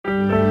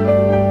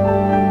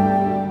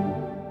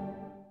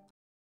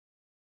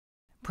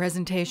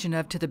presentation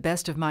of To the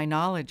Best of My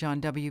Knowledge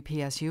on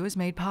WPSU is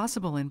made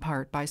possible in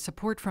part by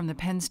support from the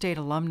Penn State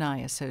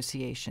Alumni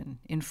Association,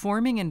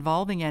 informing,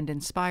 involving, and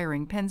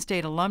inspiring Penn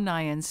State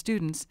alumni and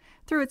students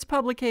through its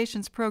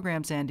publications,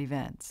 programs, and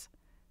events.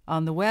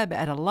 On the web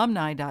at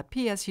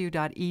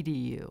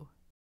alumni.psu.edu.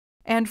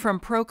 And from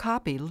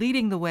ProCopy,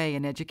 leading the way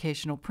in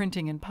educational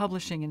printing and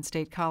publishing in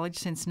State College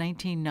since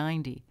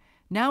 1990,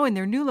 now in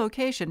their new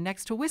location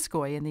next to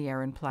Wiscoy in the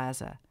Aaron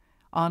Plaza.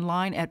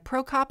 Online at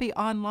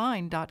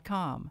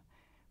procopyonline.com.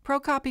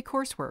 ProCopy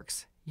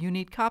Courseworks. You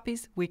need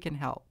copies, we can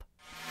help.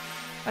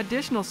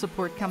 Additional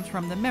support comes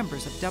from the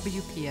members of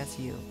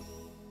WPSU.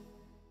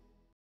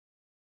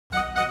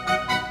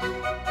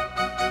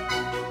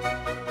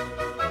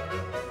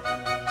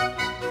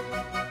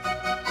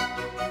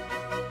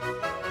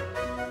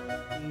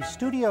 The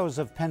studios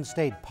of Penn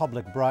State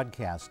Public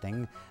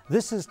Broadcasting,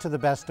 this is To the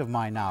Best of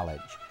My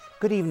Knowledge.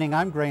 Good evening,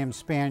 I'm Graham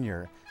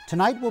Spanier.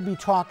 Tonight we'll be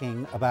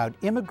talking about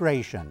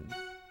immigration.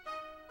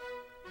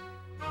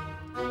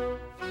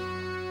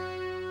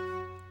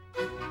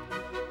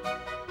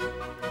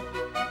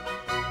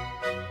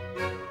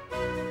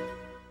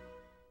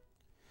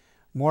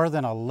 More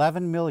than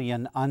 11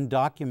 million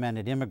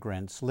undocumented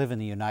immigrants live in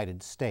the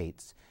United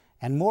States,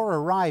 and more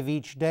arrive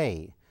each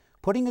day,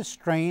 putting a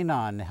strain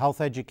on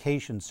health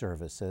education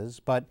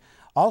services, but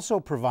also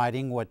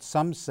providing what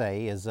some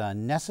say is a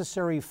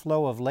necessary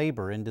flow of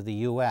labor into the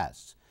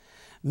U.S.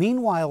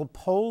 Meanwhile,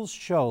 polls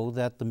show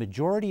that the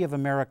majority of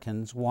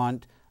Americans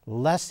want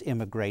less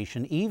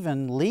immigration,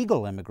 even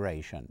legal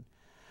immigration.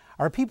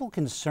 Are people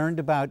concerned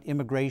about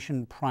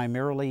immigration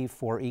primarily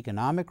for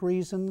economic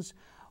reasons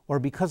or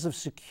because of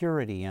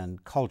security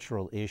and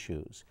cultural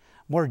issues?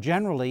 More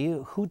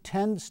generally, who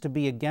tends to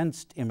be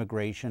against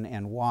immigration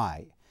and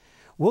why?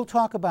 We'll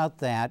talk about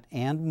that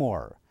and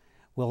more.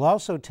 We'll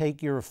also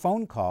take your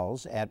phone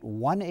calls at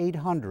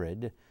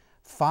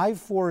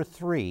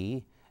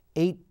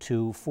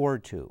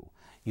 1-800-543-8242.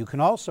 You can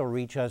also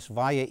reach us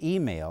via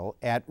email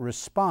at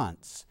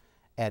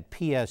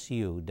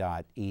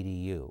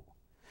response@psu.edu.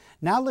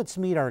 Now let's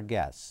meet our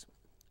guests.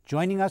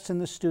 Joining us in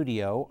the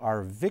studio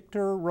are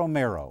Victor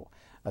Romero,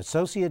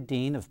 Associate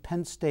Dean of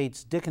Penn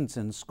State's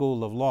Dickinson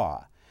School of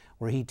Law,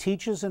 where he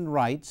teaches and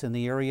writes in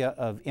the area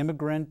of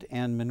immigrant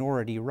and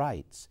minority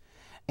rights,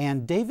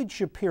 and David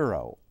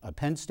Shapiro, a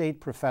Penn State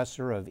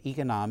professor of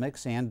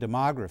economics and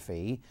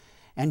demography.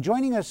 And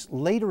joining us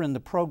later in the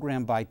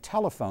program by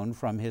telephone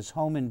from his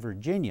home in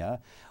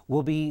Virginia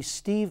will be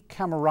Steve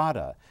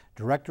Camarata,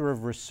 Director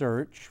of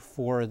Research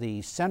for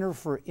the Center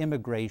for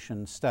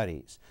Immigration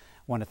Studies.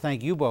 I want to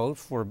thank you both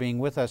for being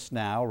with us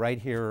now right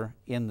here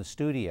in the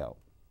studio.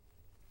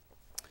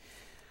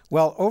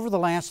 Well, over the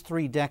last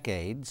 3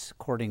 decades,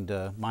 according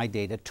to my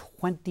data,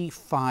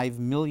 25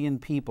 million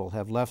people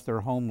have left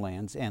their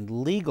homelands and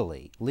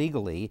legally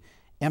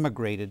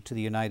emigrated to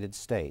the United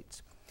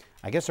States.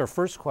 I guess our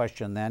first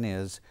question then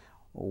is,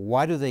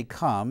 why do they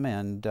come,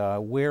 and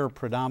where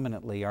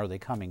predominantly are they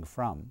coming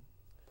from?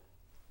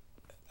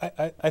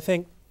 I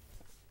think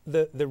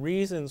the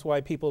reasons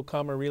why people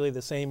come are really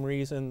the same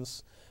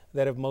reasons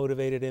that have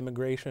motivated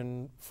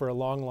immigration for a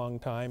long, long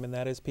time, and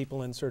that is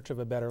people in search of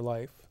a better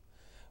life.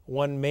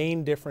 One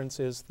main difference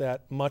is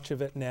that much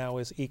of it now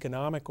is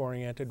economic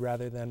oriented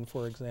rather than,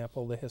 for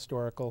example, the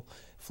historical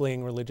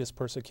fleeing religious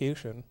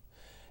persecution.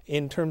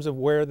 In terms of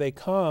where they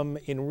come,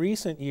 in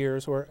recent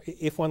years, or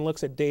if one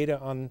looks at data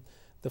on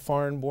the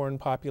foreign-born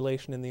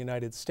population in the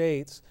United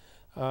States,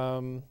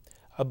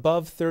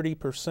 above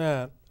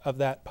 30% of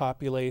that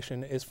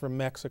population is from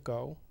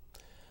Mexico.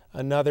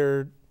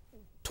 Another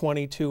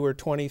 22 or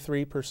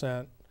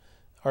 23%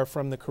 are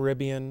from the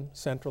Caribbean,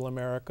 Central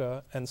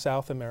America, and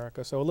South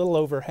America. So a little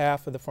over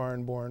half of the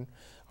foreign-born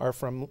are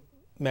from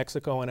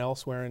Mexico and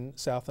elsewhere in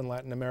South and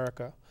Latin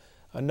America.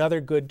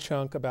 Another good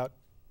chunk, about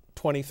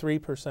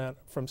 23%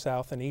 from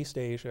South and East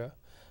Asia,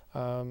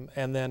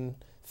 and then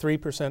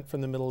 3%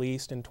 from the Middle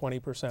East and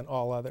 20%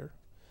 all other.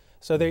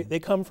 So they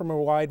come from a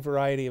wide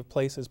variety of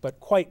places, but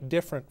quite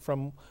different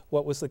from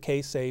what was the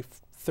case, say,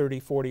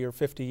 30, 40, or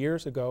 50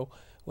 years ago,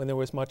 when there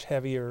was much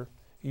heavier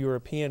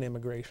European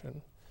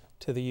immigration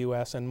to the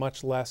U.S. and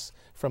much less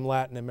from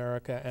Latin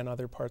America and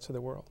other parts of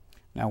the world.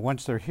 Now,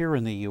 once they're here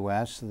in the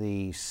U.S.,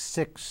 the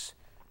 6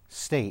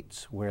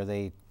 states where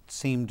they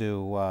seem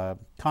to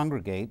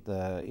congregate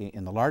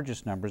in the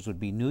largest numbers would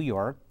be New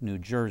York, New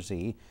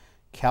Jersey,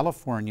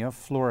 California,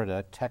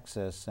 Florida,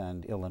 Texas,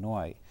 and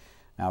Illinois.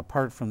 Now,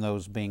 apart from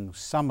those being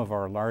some of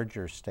our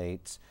larger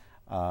states,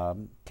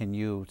 can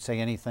you say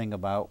anything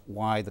about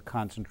why the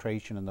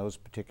concentration in those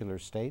particular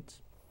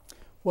states?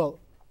 Well,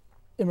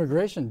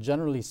 immigration,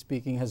 generally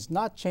speaking, has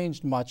not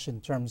changed much in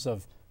terms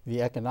of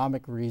the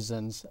economic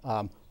reasons.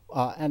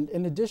 And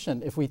in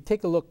addition, if we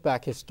take a look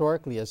back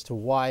historically as to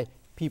why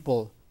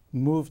people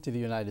moved to the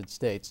United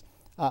States,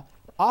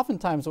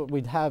 oftentimes what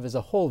we'd have is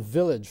a whole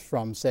village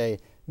from, say,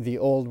 the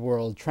old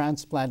world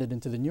transplanted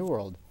into the new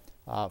world.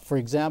 For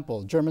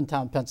example,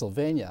 Germantown,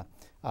 Pennsylvania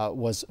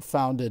was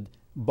founded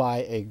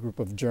by a group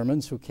of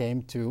Germans who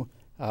came to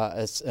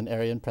an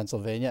area in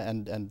Pennsylvania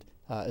and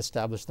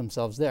establish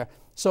themselves there.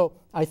 So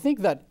I think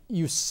that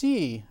you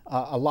see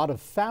a lot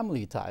of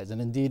family ties,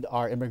 and indeed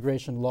our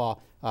immigration law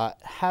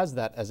has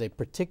that as a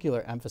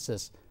particular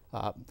emphasis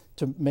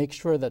to make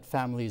sure that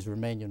families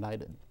remain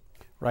united.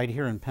 Right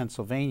here in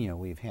Pennsylvania,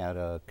 we've had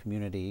a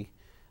community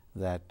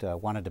that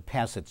wanted to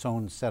pass its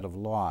own set of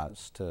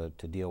laws to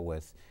deal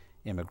with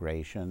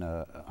immigration,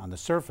 on the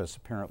surface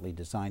apparently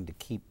designed to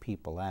keep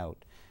people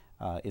out.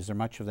 Is there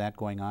much of that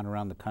going on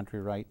around the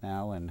country right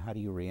now, and how do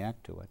you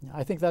react to it?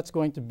 I think that's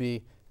going to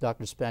be,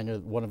 Dr.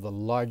 Spanier, one of the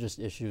largest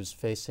issues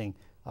facing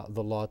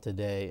the law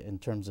today in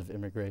terms of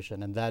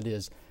immigration, and that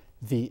is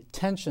the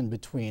tension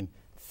between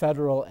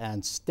federal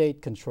and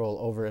state control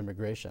over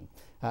immigration.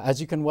 As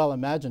you can well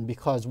imagine,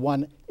 because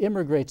one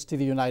immigrates to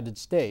the United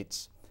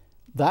States,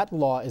 that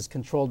law is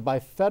controlled by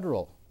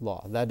federal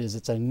law. That is,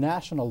 it's a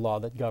national law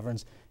that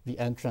governs the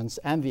entrance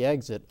and the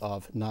exit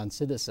of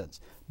non-citizens.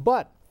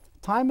 But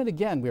time and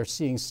again, we are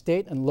seeing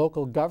state and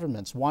local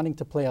governments wanting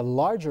to play a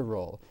larger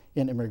role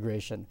in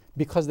immigration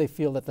because they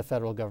feel that the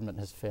federal government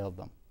has failed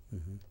them.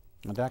 Mm-hmm.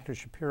 Now, Dr.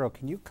 Shapiro,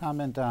 can you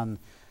comment on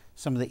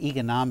some of the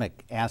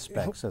economic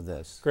aspects of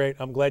this? Great.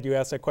 I'm glad you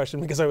asked that question,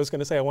 because I was going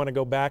to say I want to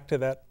go back to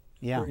that,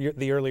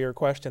 the earlier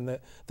question.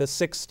 The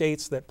 6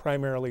 states that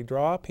primarily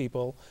draw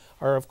people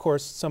are, of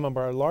course, some of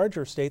our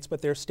larger states,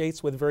 but they're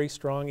states with very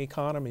strong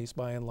economies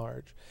by and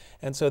large.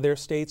 And so they're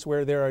states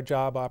where there are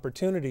job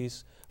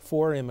opportunities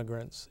for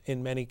immigrants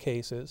in many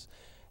cases.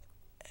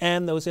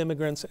 And those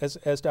immigrants,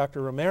 as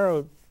Dr.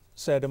 Romero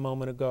said a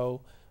moment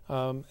ago,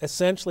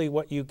 essentially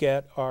what you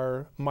get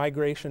are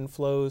migration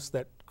flows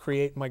that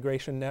create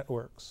migration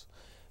networks.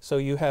 So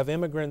you have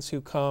immigrants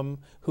who come,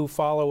 who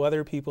follow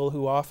other people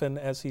who often,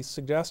 as he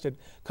suggested,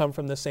 come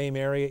from the same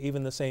area,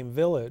 even the same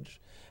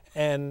village.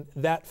 And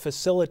that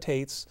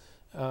facilitates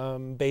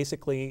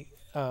basically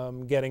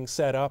getting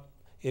set up,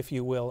 if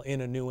you will, in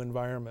a new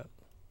environment.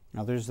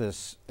 Now there's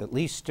this at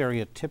least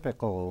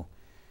stereotypical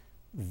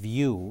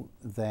view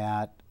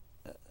that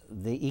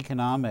the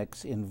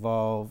economics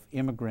involve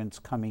immigrants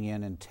coming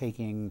in and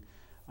taking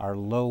our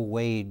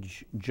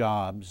low-wage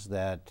jobs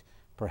that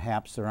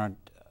perhaps there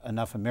aren't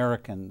enough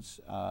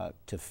Americans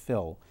to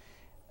fill.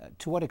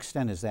 To what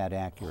extent is that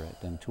accurate,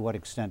 and to what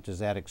extent does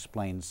that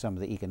explain some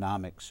of the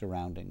economics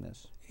surrounding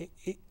this?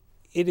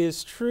 It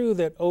is true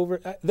that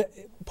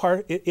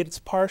it's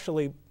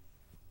partially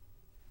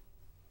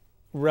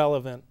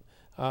relevant,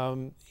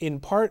 in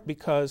part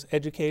because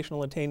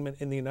educational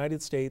attainment in the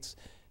United States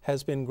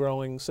has been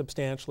growing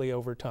substantially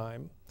over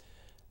time.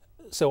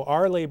 So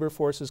our labor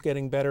force is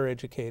getting better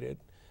educated.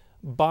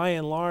 By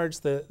and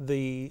large,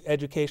 the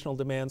educational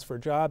demands for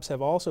jobs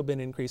have also been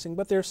increasing,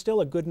 but there's still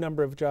a good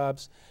number of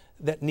jobs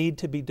that need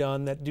to be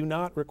done that do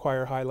not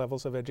require high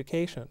levels of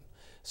education.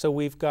 So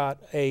we've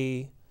got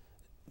a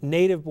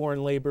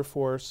native-born labor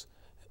force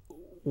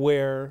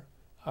where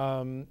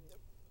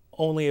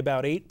only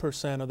about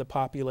 8% of the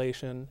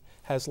population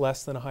has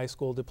less than a high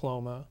school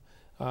diploma.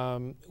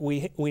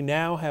 We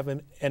now have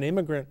an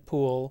immigrant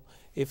pool,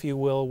 if you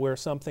will, where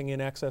something in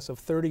excess of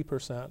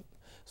 30%,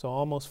 so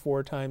almost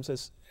 4 times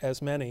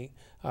as many,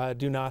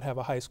 do not have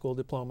a high school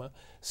diploma.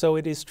 So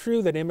it is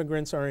true that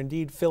immigrants are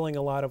indeed filling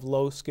a lot of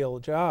low-skill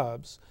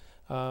jobs.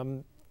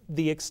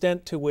 The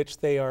extent to which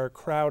they are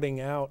crowding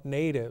out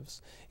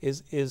natives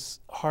is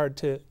hard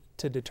to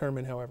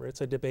determine, however.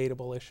 It's a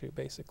debatable issue,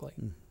 basically.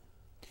 Mm.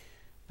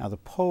 Now, the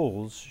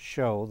polls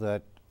show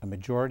that a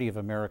majority of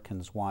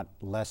Americans want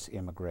less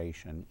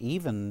immigration,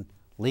 even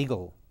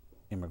legal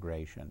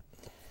immigration.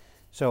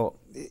 So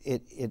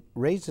it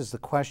raises the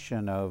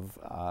question of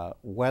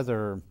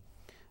whether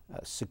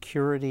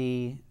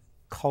security,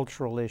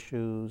 cultural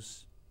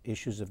issues,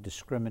 issues of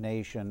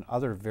discrimination,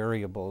 other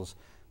variables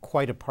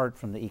quite apart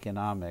from the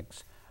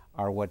economics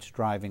are what's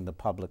driving the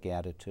public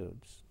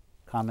attitudes.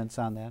 Comments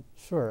on that?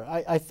 Sure.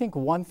 I think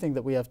one thing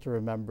that we have to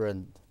remember,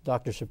 and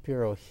Dr.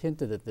 Shapiro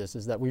hinted at this,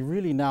 is that we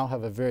really now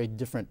have a very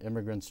different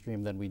immigrant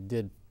stream than we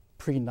did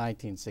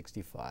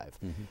pre-1965.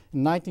 Mm-hmm.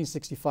 In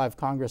 1965,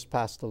 Congress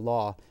passed a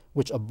law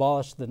which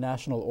abolished the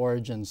national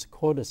origins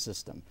quota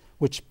system,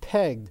 which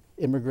pegged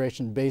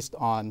immigration based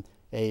on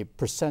a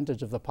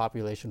percentage of the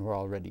population who are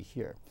already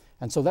here.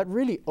 And so that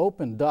really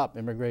opened up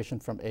immigration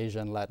from Asia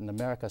and Latin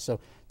America. So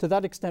to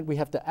that extent, we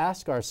have to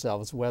ask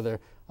ourselves whether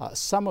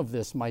some of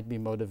this might be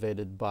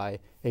motivated by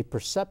a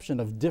perception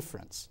of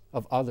difference,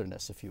 of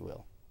otherness, if you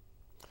will.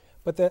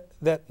 But that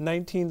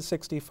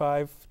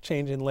 1965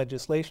 change in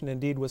legislation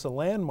indeed was a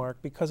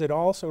landmark because it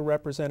also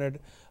represented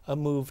a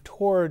move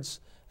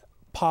towards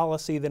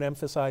policy that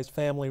emphasized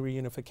family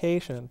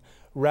reunification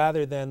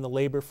rather than the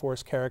labor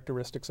force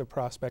characteristics of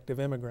prospective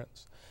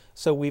immigrants.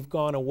 So we've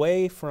gone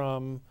away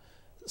from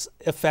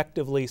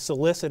effectively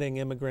soliciting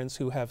immigrants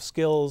who have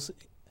skills,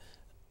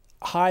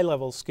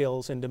 high-level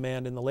skills in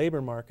demand in the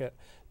labor market,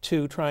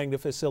 to trying to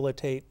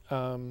facilitate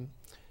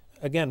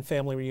again,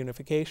 family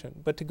reunification.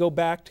 But to go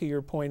back to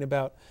your point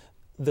about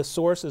the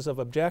sources of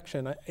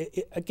objection,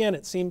 again,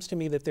 it seems to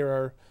me that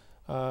there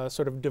are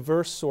sort of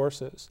diverse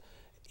sources.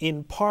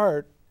 In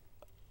part,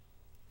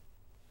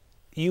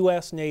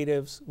 U.S.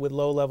 natives with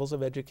low levels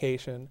of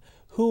education,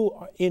 who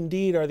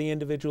indeed are the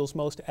individuals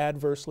most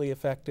adversely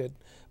affected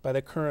by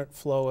the current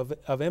flow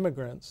of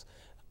immigrants,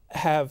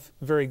 have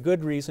very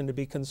good reason to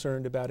be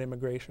concerned about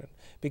immigration,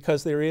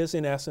 because there is,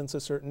 in essence, a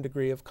certain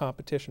degree of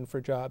competition for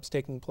jobs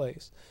taking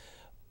place.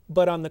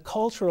 But on the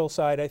cultural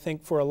side, I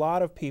think for a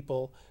lot of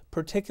people,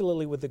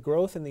 particularly with the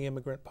growth in the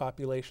immigrant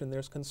population,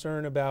 there's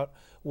concern about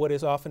what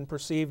is often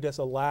perceived as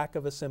a lack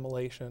of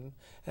assimilation.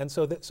 And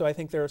so I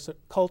think there are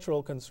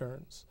cultural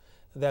concerns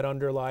that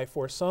underlie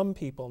for some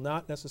people,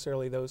 not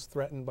necessarily those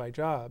threatened by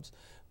jobs,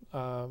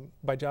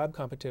 by job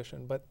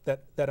competition, but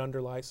that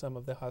underlie some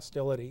of the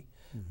hostility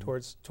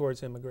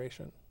towards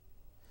immigration.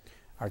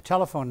 Our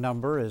telephone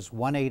number is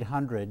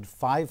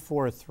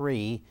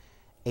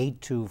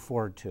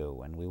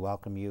 1-800-543-8242, and we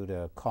welcome you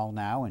to call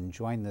now and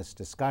join this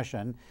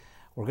discussion.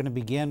 We're going to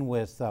begin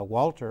with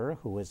Walter,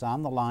 who is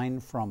on the line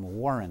from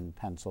Warren,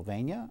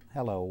 Pennsylvania.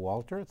 Hello,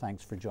 Walter.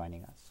 Thanks for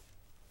joining us.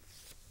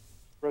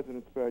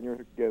 President Spanier,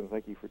 again,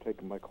 thank you for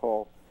taking my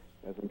call.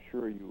 As I'm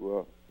sure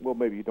you, well,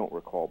 maybe you don't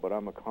recall, but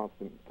I'm a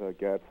constant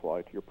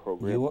gadfly to your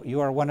program. You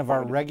are one of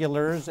our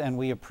regulars, and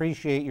we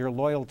appreciate your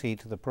loyalty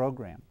to the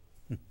program.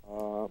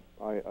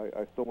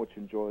 I so much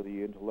enjoy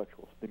the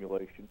intellectual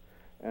stimulation.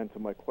 And to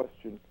my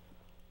question,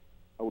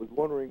 I was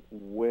wondering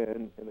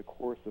when, in the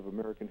course of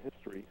American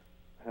history,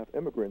 have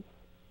immigrants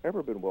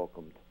ever been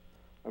welcomed?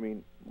 I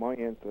mean, my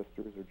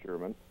ancestors are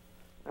German,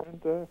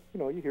 and, you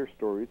know, you hear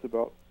stories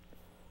about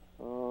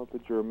the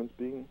Germans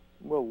being,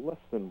 well, less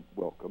than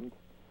welcomed.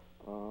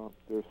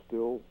 There's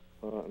still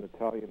an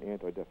Italian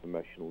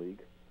anti-defamation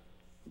league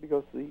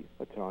because the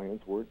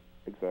Italians weren't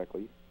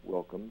exactly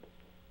welcomed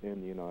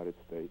in the United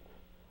States.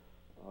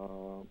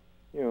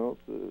 You know,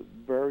 the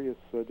various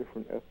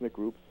different ethnic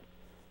groups,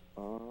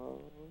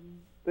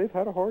 they've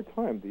had a hard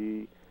time.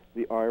 The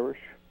Irish,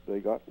 they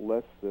got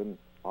less than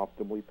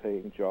optimally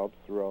paying jobs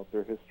throughout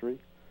their history.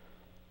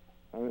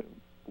 I mean,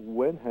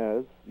 when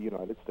has the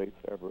United States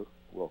ever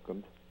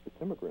welcomed its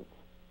immigrants?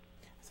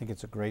 I think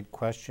it's a great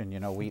question. You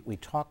know, we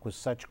talk with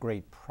such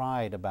great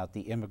pride about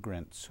the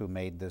immigrants who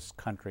made this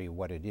country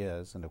what it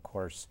is, and of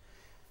course,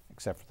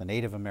 except for the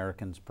Native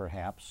Americans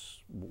perhaps,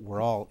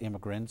 we're all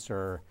immigrants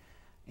or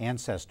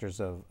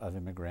ancestors of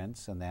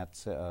immigrants, and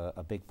that's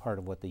a big part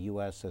of what the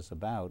U.S. is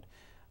about.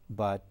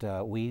 But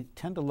we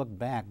tend to look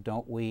back,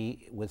 don't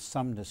we, with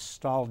some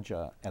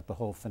nostalgia at the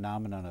whole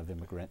phenomenon of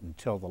immigrant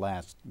until the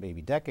last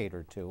maybe decade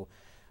or two.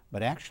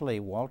 But actually,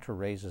 Walter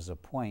raises a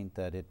point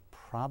that it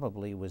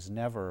probably was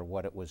never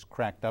what it was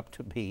cracked up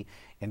to be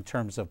in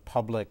terms of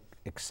public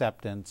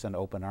acceptance and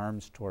open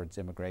arms towards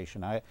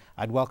immigration.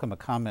 I'd welcome a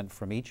comment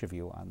from each of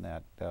you on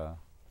that.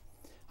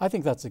 I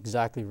think that's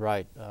exactly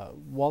right.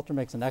 Walter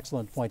makes an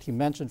excellent point. He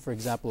mentioned, for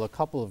example, a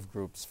couple of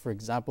groups. For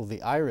example,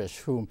 the Irish,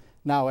 whom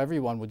now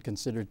everyone would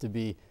consider to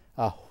be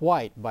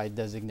white by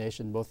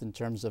designation, both in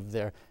terms of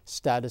their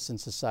status in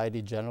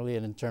society generally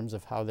and in terms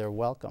of how they're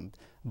welcomed.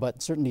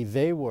 But certainly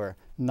they were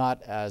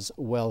not as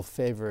well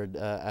favored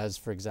as,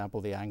 for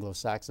example, the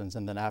Anglo-Saxons,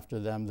 and then after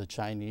them the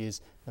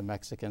Chinese, the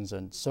Mexicans,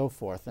 and so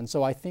forth. And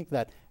so I think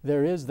that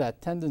there is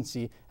that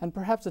tendency, and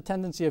perhaps a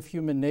tendency of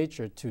human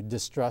nature, to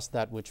distrust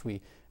that which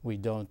we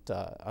don't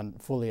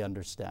fully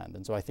understand.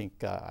 And so I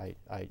think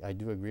I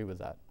do agree with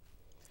that.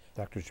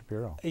 Dr.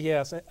 Shapiro.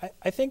 Yes,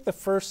 I think the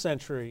first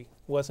century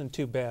wasn't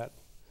too bad.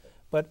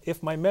 But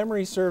if my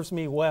memory serves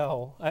me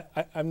well,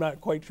 I'm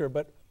not quite sure,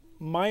 but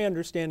my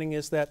understanding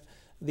is that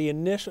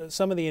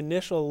some of the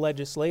initial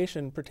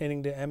legislation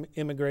pertaining to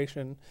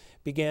immigration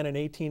began in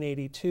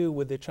 1882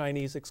 with the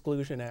Chinese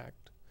Exclusion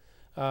Act.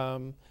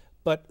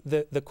 But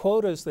the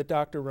quotas that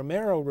Dr.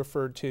 Romero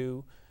referred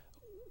to,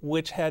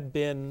 which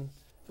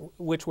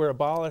were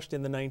abolished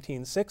in the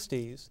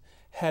 1960s,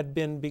 had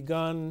been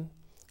begun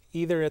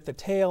either at the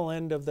tail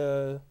end of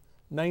the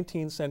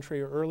 19th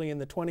century or early in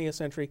the 20th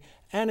century,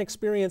 and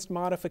experienced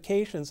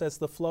modifications as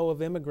the flow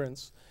of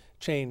immigrants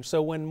changed.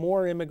 So when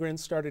more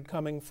immigrants started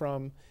coming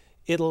from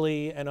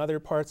Italy and other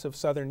parts of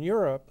Southern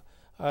Europe,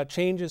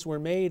 changes were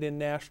made in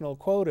national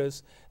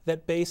quotas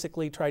that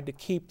basically tried to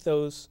keep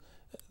those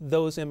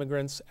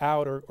immigrants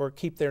out or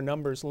keep their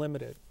numbers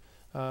limited.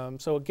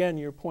 So again,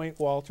 your point,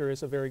 Walter,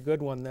 is a very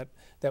good one,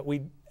 that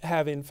we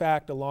have in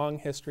fact a long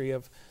history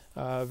of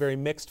very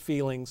mixed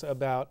feelings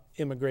about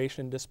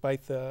immigration,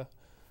 despite the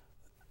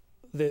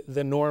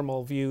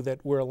normal view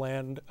that we're a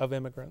land of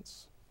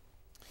immigrants.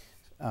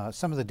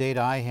 Some of the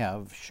data I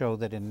have show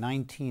that in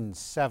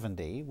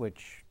 1970,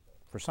 which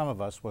for some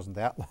of us wasn't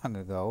that long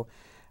ago,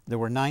 there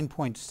were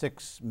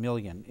 9.6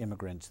 million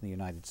immigrants in the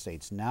United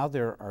States. Now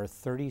there are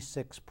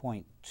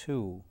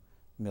 36.2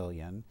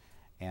 million,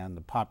 and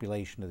the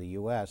population of the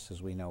U.S.,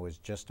 as we know, is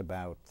just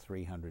about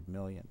 300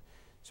 million.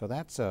 So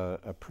that's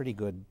a pretty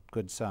good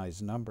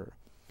size number.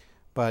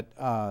 But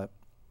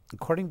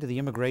according to the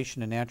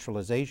Immigration and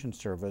Naturalization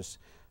Service,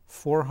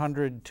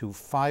 400 to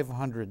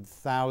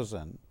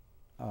 500,000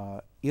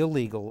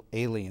 illegal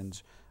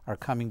aliens are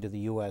coming to the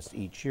U.S.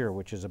 each year,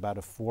 which is about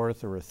a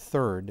fourth or a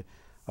third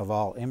of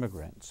all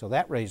immigrants. So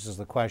that raises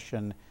the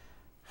question,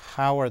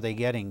 how are they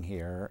getting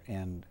here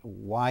and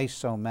why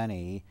so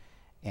many?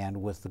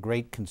 And with the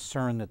great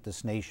concern that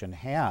this nation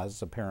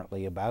has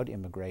apparently about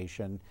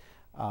immigration,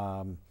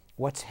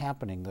 what's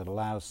happening that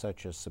allows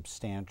such a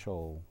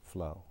substantial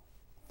flow?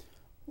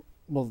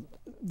 Well,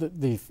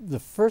 the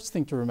first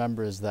thing to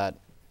remember is that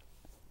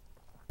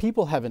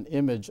people have an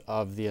image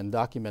of the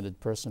undocumented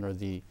person or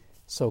the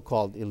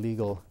so-called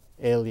illegal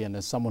alien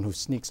as someone who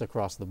sneaks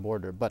across the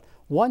border. But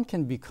one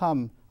can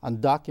become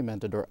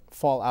undocumented or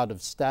fall out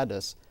of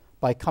status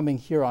by coming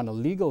here on a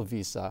legal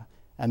visa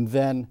and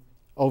then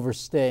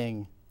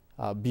overstaying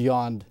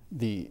beyond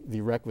the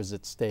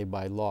requisite stay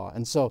by law.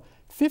 And so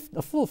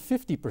a full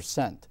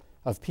 50%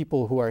 of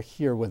people who are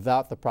here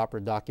without the proper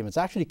documents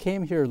actually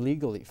came here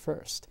legally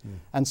first.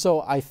 And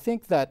so I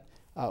think that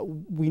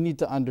we need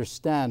to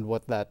understand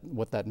what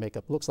that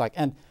makeup looks like.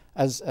 And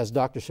as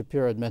Dr.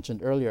 Shapiro had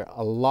mentioned earlier,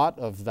 a lot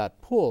of that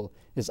pool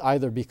is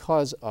either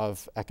because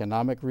of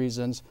economic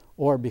reasons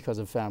or because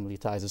of family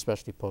ties,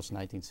 especially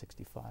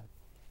post-1965.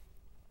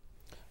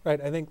 Right.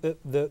 I think that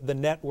the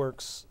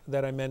networks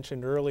that I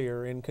mentioned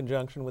earlier in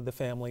conjunction with the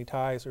family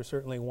ties are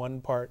certainly one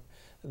part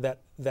that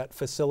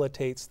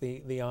facilitates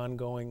the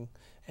ongoing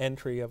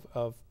entry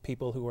of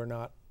people who are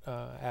not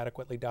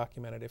adequately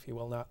documented, if you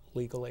will, not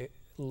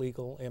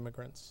legal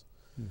immigrants.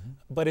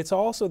 But it's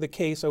also the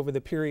case over the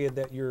period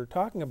that you're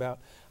talking about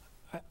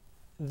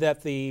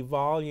that the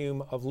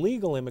volume of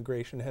legal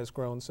immigration has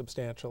grown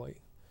substantially.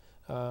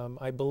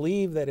 I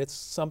believe that it's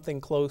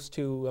something close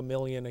to 1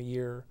 million a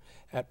year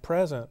at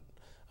present.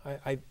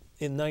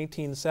 In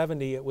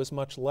 1970, it was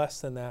much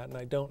less than that, and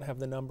I don't have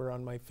the number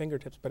on my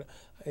fingertips, but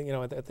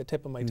at the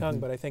tip of my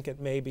tongue. But I think it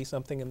may be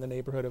something in the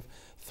neighborhood of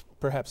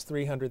perhaps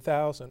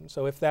 300,000.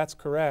 So if that's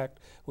correct,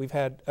 we've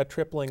had a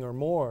tripling or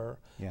more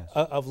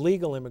of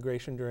legal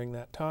immigration during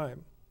that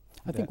time.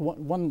 I think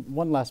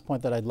one last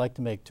point that I'd like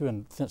to make too,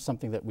 and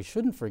something that we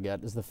shouldn't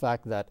forget, is the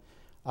fact that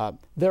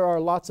there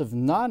are lots of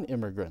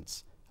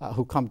non-immigrants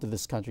who come to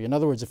this country. In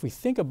other words, if we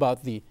think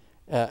about the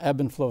ebb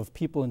and flow of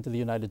people into the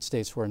United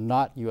States who are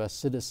not U.S.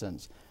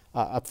 citizens,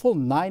 a full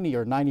 90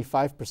 or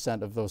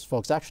 95% of those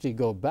folks actually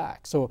go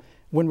back. So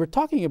when we're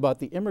talking about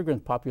the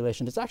immigrant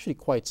population, it's actually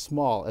quite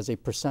small as a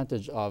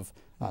percentage of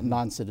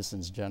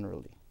non-citizens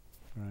generally.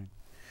 Right.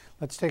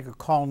 Let's take a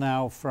call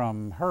now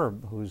from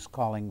Herb, who's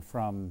calling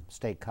from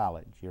State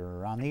College.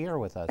 You're on the air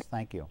with us.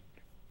 Thank you.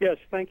 Yes,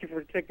 thank you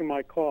for taking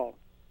my call.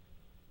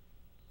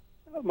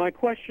 My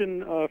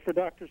question for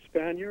Dr.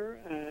 Spanier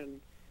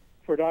and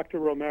for Dr.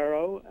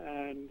 Romero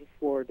and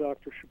for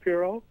Dr.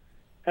 Shapiro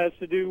has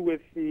to do with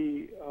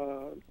the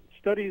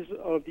studies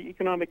of the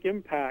economic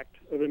impact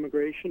of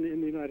immigration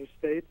in the United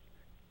States,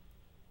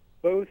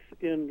 both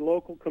in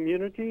local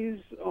communities,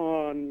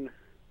 on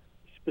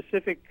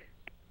specific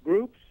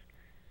groups,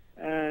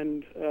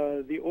 and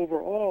the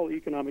overall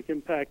economic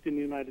impact in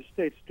the United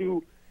States.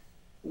 Do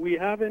we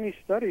have any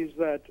studies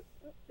that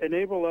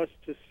enable us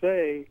to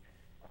say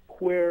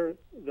where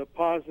the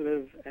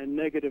positive and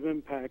negative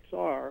impacts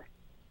are?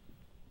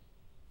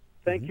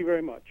 Thank you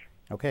very much.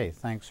 Okay,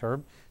 thanks,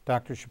 Herb.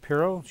 Dr.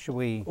 Shapiro, should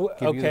we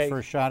give you the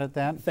first shot at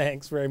that?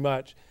 Thanks very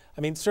much.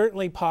 I mean,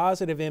 certainly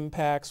positive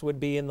impacts would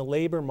be in the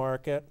labor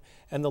market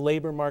and the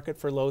labor market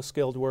for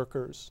low-skilled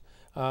workers.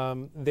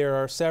 There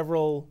are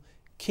several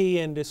key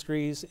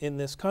industries in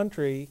this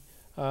country,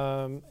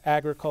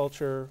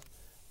 agriculture,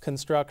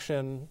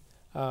 construction,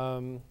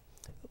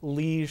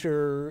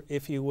 leisure,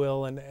 if you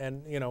will,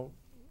 and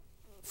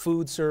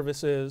food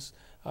services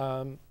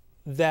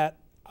that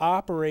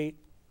operate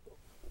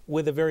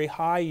with a very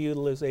high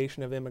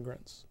utilization of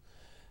immigrants.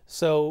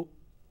 So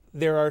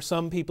there are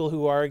some people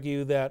who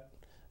argue that,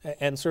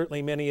 and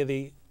certainly many of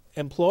the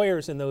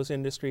employers in those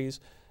industries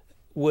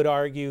would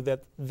argue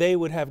that they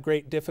would have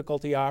great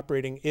difficulty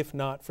operating if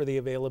not for the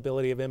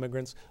availability of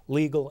immigrants,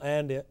 legal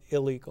and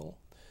illegal.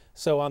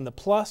 So on the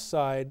plus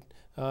side,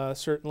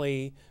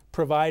 certainly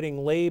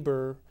providing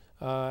labor,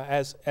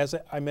 as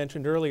I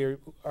mentioned earlier,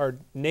 our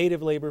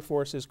native labor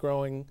force is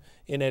growing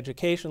in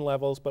education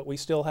levels, but we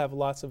still have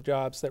lots of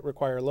jobs that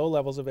require low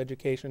levels of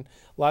education.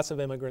 Lots of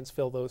immigrants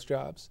fill those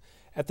jobs.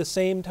 At the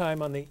same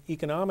time, on the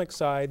economic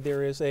side,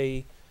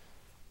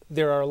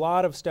 there are a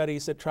lot of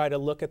studies that try to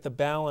look at the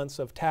balance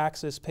of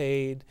taxes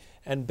paid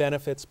and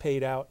benefits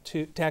paid out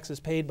to taxes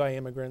paid by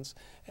immigrants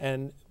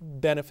and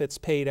benefits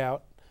paid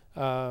out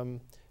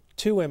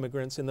to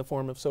immigrants in the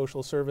form of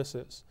social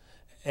services.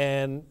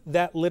 And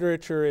that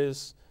literature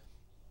is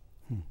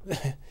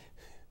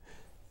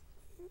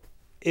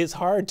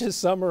hard to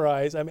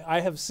summarize. I mean, I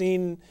have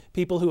seen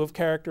people who have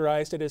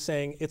characterized it as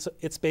saying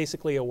it's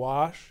basically a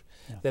wash,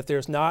 that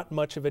there's not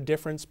much of a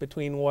difference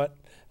between what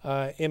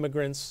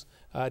immigrants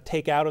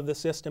take out of the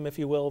system, if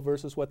you will,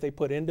 versus what they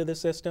put into the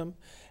system.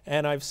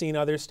 And I've seen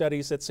other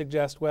studies that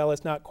suggest, well,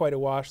 it's not quite a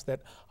wash, that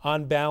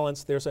on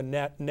balance there's a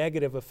net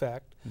negative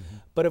effect.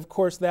 But of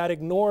course that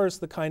ignores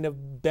the kind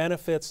of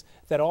benefits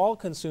that all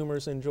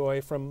consumers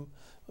enjoy from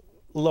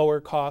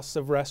lower costs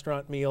of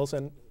restaurant meals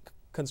and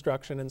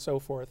construction and so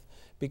forth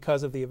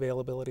because of the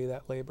availability of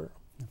that labor.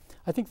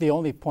 I think the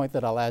only point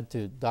that I'll add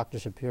to Dr.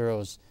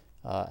 Shapiro's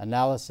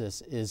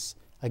analysis is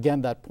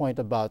again, that point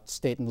about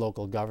state and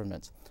local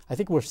governments. I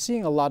think we're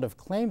seeing a lot of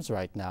claims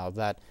right now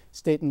that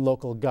state and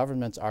local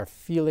governments are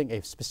feeling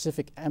a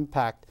specific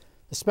impact,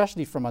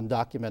 especially from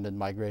undocumented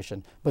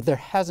migration, but there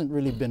hasn't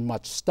really been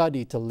much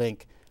study to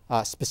link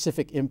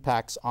specific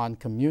impacts on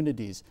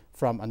communities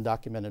from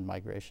undocumented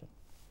migration.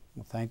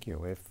 Well, thank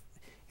you.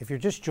 If you're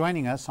just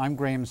joining us, I'm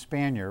Graham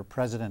Spanier,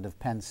 president of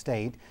Penn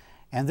State,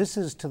 and this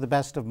is To the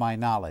Best of My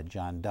Knowledge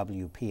on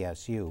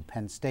WPSU,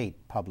 Penn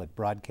State Public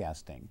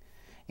Broadcasting,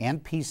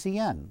 and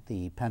PCN,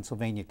 the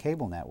Pennsylvania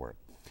Cable Network.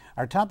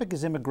 Our topic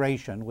is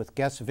immigration with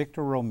guest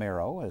Victor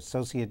Romero,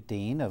 Associate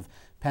Dean of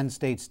Penn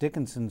State's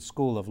Dickinson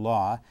School of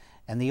Law,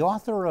 and the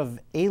author of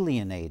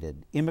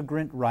Alienated: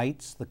 Immigrant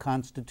Rights, the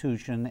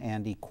Constitution,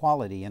 and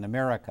Equality in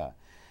America,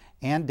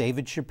 and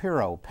David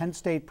Shapiro, Penn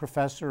State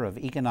Professor of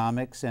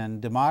Economics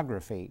and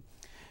Demography.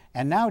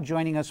 And now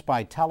joining us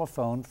by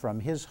telephone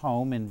from his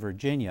home in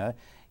Virginia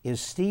is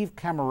Steve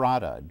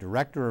Camarata,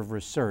 Director of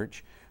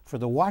Research for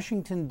the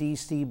Washington,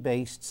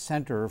 D.C.-based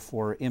Center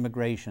for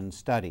Immigration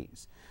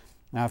Studies.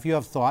 Now, if you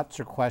have thoughts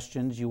or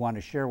questions you want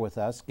to share with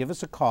us, give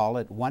us a call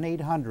at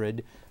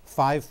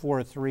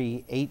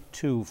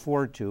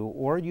 1-800-543-8242,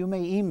 or you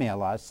may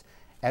email us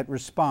at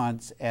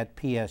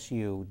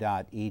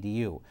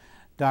response@psu.edu.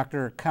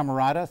 Dr.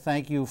 Camarata,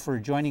 thank you for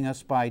joining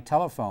us by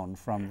telephone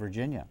from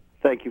Virginia.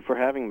 Thank you for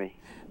having me.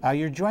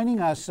 You're joining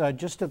us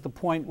just at the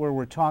point where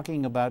we're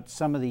talking about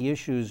some of the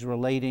issues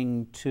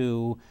relating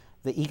to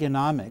the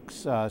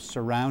economics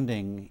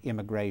surrounding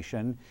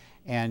immigration.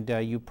 And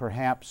you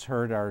perhaps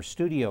heard our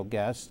studio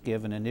guest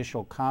give an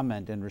initial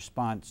comment in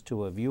response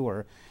to a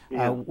viewer.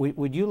 Yeah.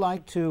 Would you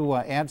like to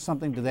add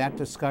something to that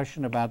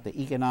discussion about the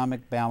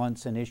economic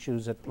balance and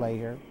issues at play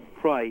here?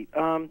 Right.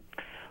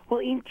 Well,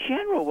 in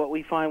general, what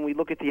we find when we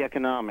look at the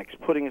economics,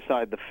 putting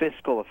aside the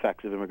fiscal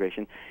effects of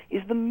immigration,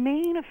 is the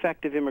main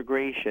effect of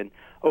immigration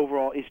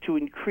overall is to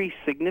increase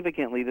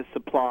significantly the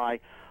supply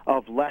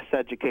of less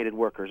educated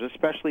workers,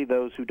 especially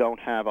those who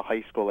don't have a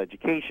high school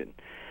education.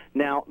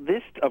 Now,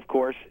 this, of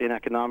course, in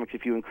economics,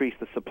 if you increase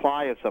the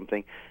supply of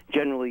something,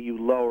 generally you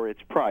lower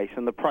its price,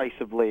 and the price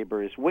of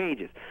labor is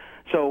wages.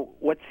 So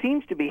what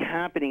seems to be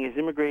happening is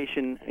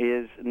immigration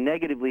is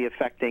negatively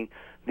affecting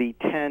the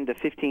 10 to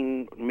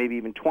 15, maybe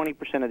even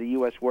 20% of the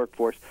U.S.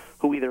 workforce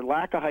who either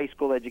lack a high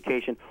school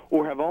education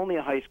or have only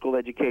a high school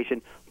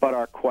education but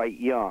are quite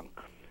young.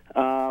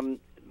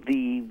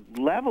 The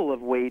level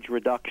of wage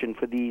reduction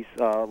for these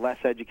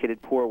less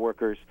educated poor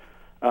workers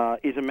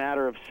is a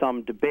matter of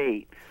some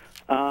debate.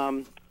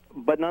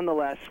 But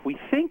nonetheless, we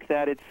think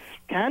that it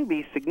can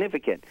be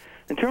significant.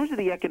 In terms of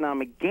the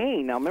economic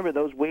gain, now remember,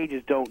 those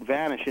wages don't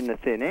vanish into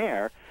thin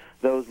air.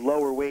 Those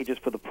lower wages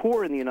for the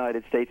poor in the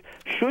United States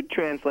should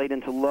translate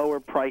into lower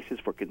prices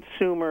for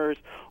consumers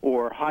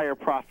or higher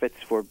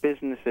profits for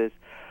businesses.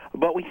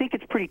 But we think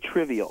it's pretty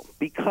trivial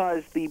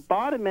because the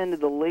bottom end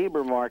of the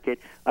labor market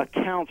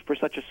accounts for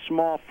such a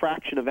small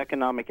fraction of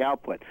economic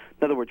output.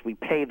 In other words, we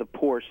pay the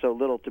poor so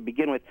little to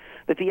begin with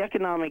that the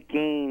economic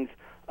gains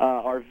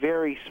are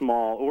very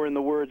small, or in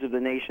the words of the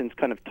nation's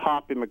kind of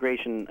top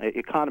immigration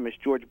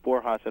economist, George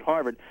Borjas at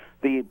Harvard,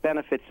 the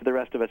benefits to the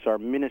rest of us are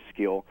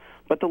minuscule.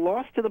 But the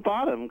loss to the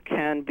bottom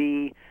can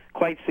be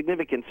quite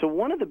significant. So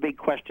one of the big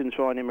questions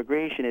on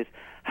immigration is,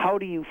 how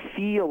do you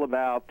feel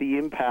about the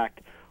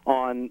impact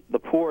on the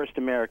poorest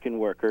American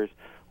workers,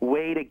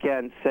 weighed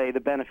against, say, the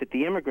benefit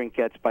the immigrant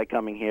gets by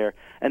coming here,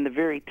 and the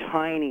very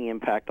tiny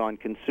impact on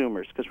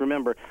consumers? Because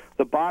remember,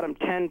 the bottom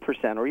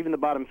 10% or even the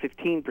bottom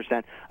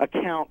 15%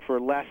 account for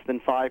less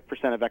than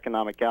 5% of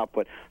economic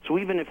output. So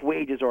even if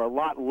wages are a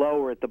lot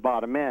lower at the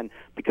bottom end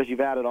because you've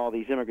added all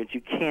these immigrants,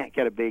 you can't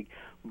get a big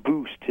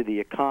boost to the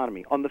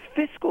economy. On the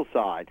fiscal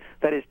side,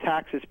 that is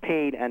taxes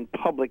paid and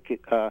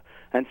public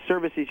and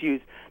services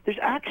used, there's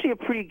actually a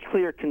pretty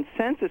clear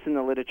consensus in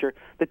the literature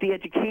that the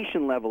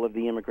education level of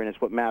the immigrant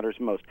is what matters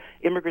most.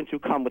 Immigrants who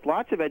come with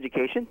lots of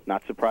education,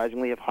 not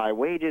surprisingly, have high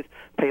wages,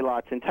 pay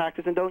lots in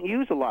taxes, and don't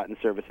use a lot in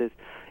services.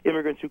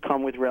 Immigrants who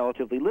come with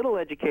relatively little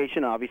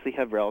education obviously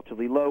have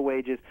relatively low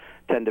wages,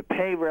 tend to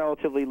pay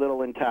relatively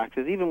little in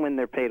taxes, even when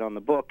they're paid on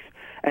the books,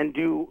 and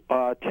do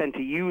tend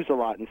to use a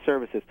lot in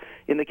services.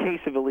 In the case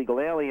of illegal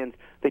aliens,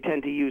 they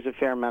tend to use a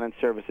fair amount in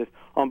services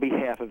on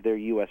behalf of their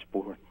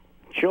U.S.-born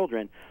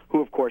children,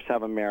 who, of course,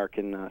 have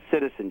American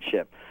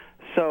citizenship.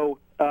 So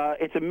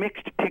it's a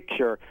mixed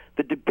picture.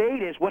 The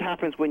debate is what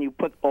happens when you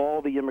put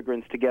all the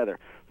immigrants together,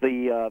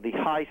 the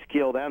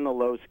high-skilled and the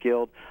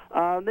low-skilled.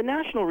 The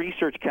National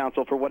Research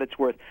Council, for what it's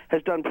worth,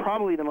 has done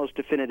probably the most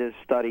definitive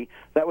study.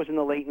 That was in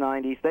the late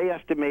 90s. They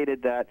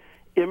estimated that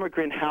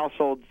immigrant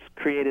households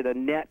created a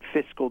net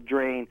fiscal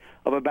drain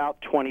of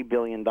about $20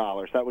 billion.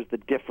 That was the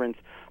difference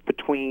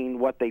between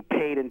what they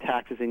paid in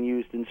taxes and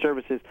used in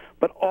services.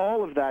 But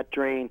all of that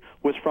drain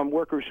was from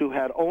workers who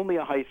had only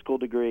a high school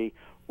degree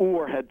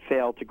or had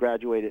failed to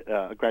graduate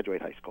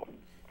high school.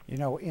 You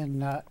know,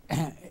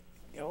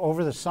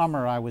 over the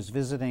summer, I was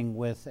visiting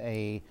with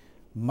a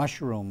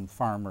mushroom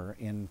farmer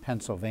in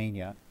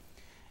Pennsylvania,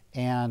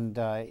 and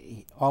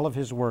all of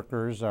his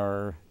workers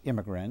are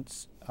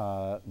immigrants,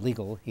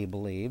 legal, he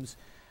believes,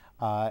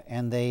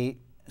 and they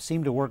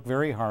seem to work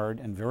very hard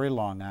and very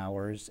long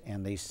hours,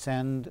 and they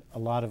send a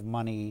lot of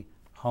money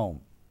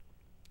home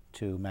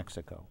to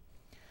Mexico.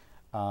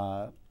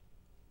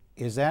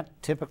 Is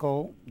that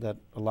typical, that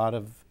a lot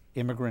of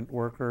immigrant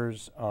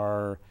workers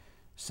are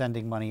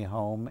sending money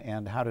home,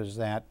 and how does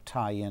that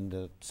tie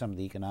into some of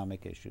the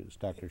economic issues?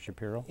 Dr.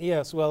 Shapiro?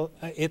 Yes, well,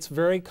 it's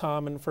very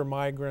common for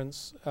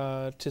migrants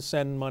to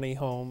send money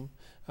home.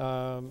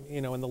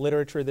 You know, in the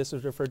literature, this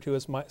is referred to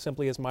as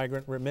simply as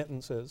migrant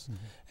remittances.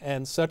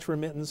 And such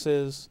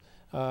remittances,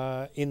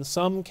 in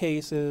some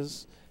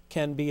cases,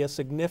 can be a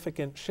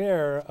significant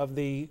share of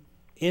the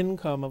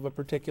income of a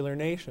particular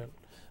nation.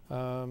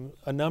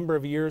 A number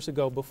of years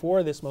ago,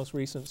 before this most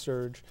recent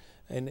surge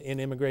in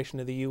immigration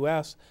to the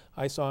U.S.,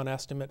 I saw an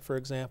estimate, for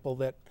example,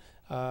 that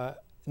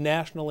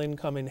national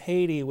income in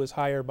Haiti was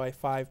higher by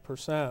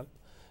 5%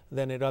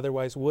 than it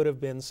otherwise would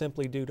have been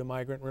simply due to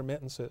migrant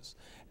remittances.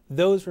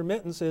 Those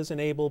remittances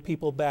enable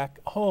people back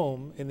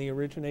home in the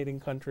originating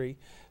country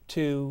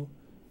to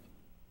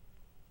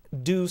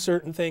do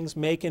certain things,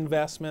 make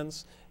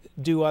investments,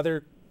 do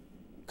other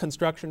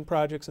construction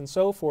projects and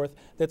so forth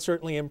that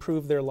certainly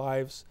improve their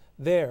lives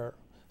there.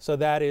 So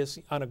that is,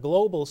 on a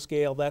global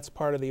scale, that's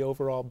part of the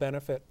overall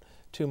benefit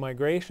to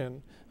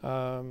migration.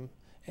 And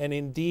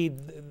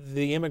indeed,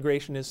 the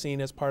immigration is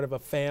seen as part of a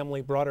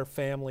family, broader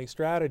family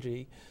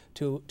strategy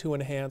to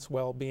enhance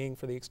well-being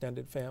for the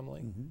extended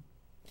family.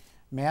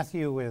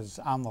 Matthew is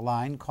on the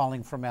line,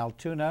 calling from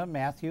Altoona.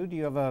 Matthew, do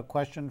you have a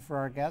question for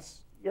our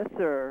guests? Yes,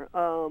 sir.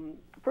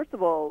 First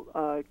of all,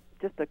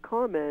 just a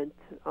comment.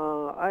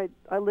 I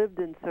lived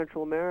in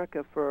Central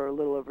America for a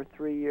little over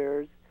 3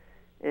 years,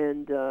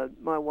 and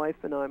my wife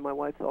and I, my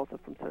wife's also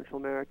from Central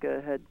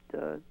America,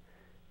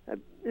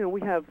 you know, we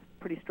have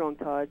pretty strong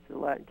ties to the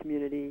Latin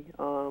community.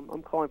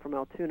 I'm calling from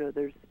Altoona.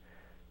 There's,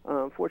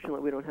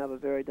 unfortunately, we don't have a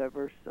very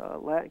diverse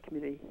Latin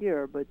community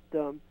here, but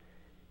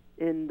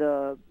in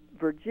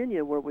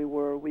Virginia, where we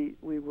were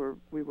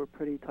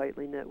pretty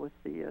tightly knit with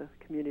the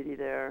community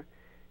there.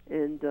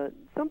 And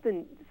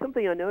something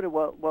I noted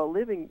while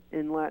living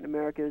in Latin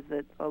America is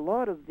that a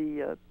lot of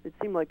the it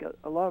seemed like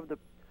a lot of the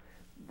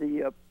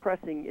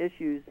pressing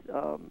issues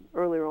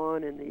earlier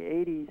on in the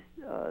 80s,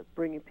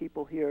 bringing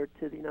people here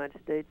to the United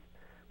States,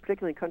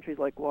 particularly in countries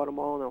like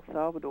Guatemala and El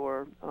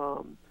Salvador,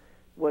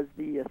 was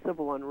the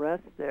civil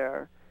unrest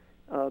there.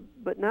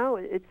 But now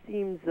it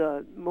seems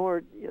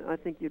more, you know, I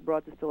think you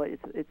brought this to light,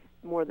 it's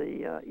more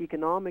the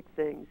economic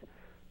things.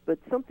 But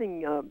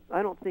something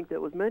I don't think that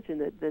was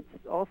mentioned that's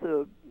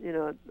also, you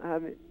know,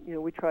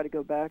 we try to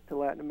go back to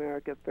Latin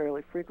America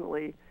fairly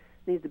frequently,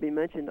 needs to be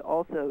mentioned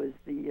also is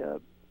the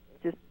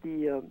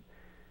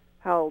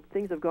how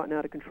things have gotten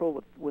out of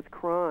control with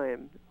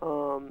crime,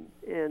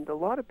 and a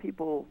lot of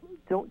people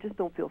don't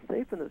feel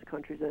safe in those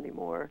countries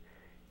anymore.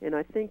 And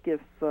I think if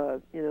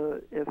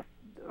if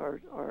our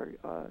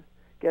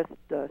guest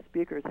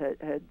speakers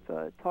had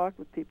talked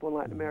with people in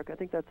Latin America, I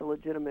think that's a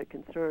legitimate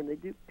concern.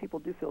 People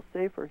do feel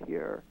safer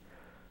here.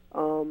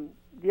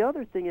 The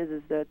other thing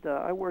is that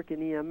I work in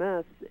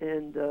EMS,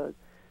 and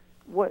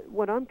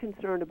what I'm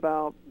concerned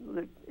about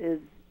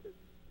is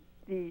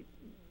the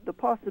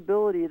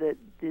possibility that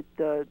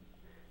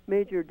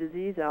major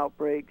disease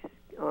outbreaks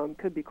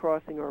could be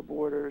crossing our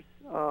borders.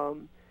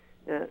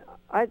 And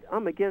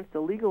I'm against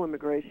illegal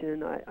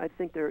immigration. I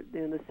think the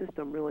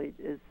system really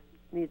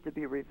needs to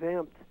be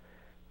revamped.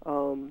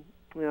 You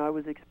know, I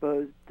was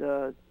exposed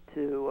to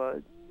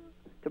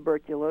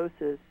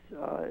tuberculosis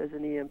as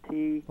an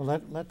EMT.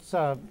 Well,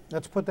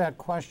 let's put that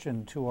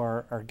question to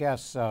our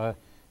guests.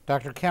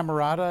 Dr.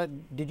 Camerata,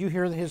 did you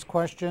hear his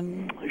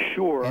question?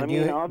 Sure. And I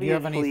mean, do you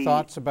have any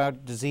thoughts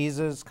about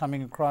diseases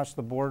coming across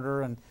the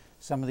border and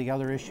some of the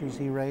other issues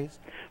he raised?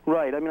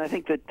 Right. I mean, I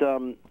think that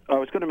I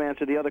was going to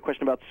answer the other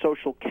question about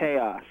social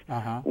chaos.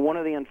 One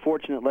of the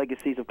unfortunate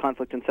legacies of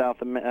conflict in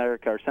South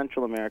America, or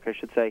Central America, I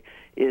should say,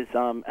 is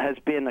has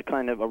been a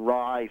kind of a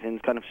rise in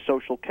kind of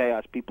social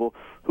chaos. People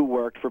who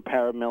worked for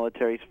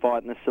paramilitaries,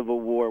 fought in the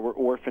Civil War, were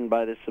orphaned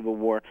by the Civil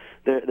War.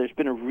 There's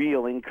been a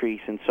real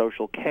increase in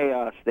social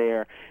chaos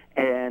there.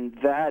 And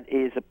that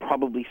is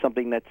probably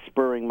something that's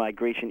spurring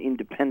migration,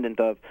 independent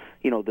of,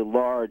 you know, the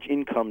large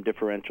income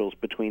differentials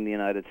between the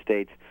United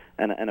States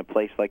and a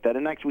place like that.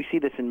 And actually, we see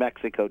this in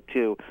Mexico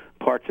too.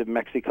 Parts of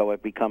Mexico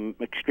have become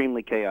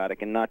extremely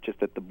chaotic, and not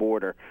just at the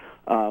border.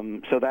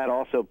 So that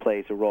also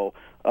plays a role.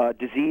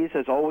 Disease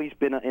has always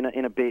been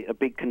a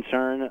big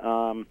concern,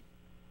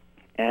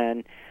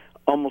 and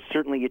almost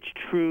certainly it's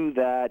true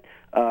that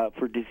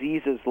for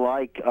diseases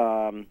like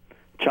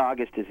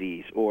Chagas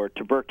disease or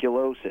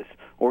tuberculosis,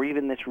 or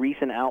even this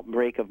recent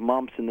outbreak of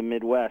mumps in the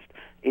Midwest,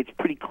 it's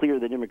pretty clear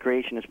that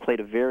immigration has played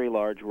a very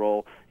large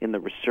role in the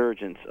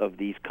resurgence of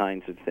these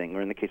kinds of things,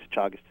 or in the case of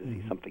Chagas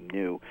disease, something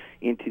new,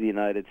 into the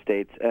United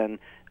States. And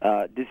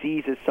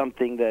disease is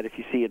something that, if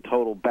you see a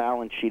total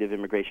balance sheet of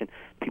immigration,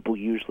 people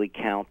usually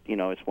count, you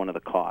know, as one of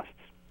the costs.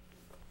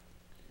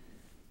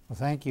 Well,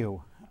 thank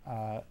you.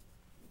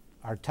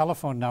 Our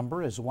telephone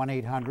number is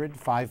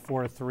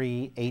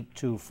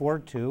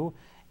 1-800-543-8242.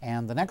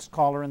 And the next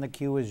caller in the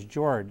queue is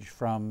George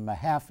from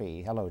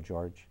Mahaffey. Hello,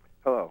 George.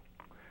 Hello.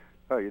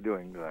 How are you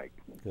doing tonight?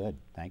 Good,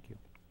 thank you.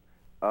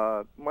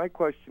 My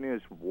question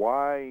is,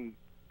 why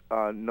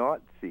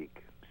not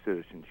seek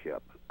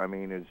citizenship? I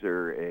mean, is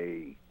there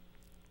a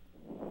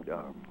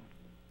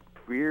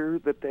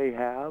fear that they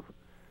have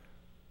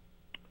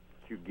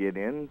to get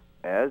in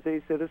as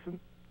a citizen?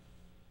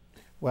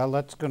 Well,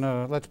 let's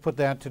put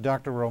that to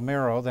Dr.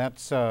 Romero.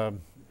 That's a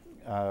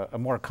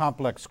more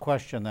complex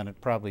question than it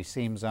probably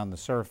seems on the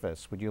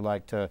surface. Would you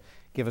like to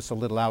give us a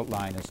little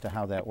outline as to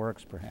how that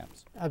works,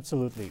 perhaps?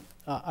 Absolutely.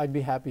 I'd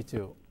be happy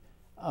to.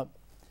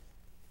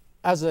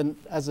 As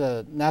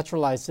a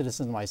naturalized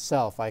citizen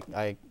myself,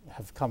 I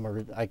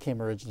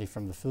came originally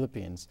from the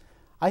Philippines.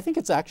 I think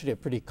it's actually a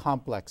pretty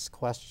complex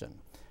question.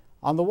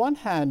 On the one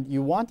hand,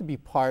 you want to be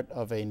part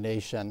of a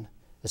nation,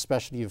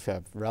 especially if you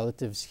have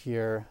relatives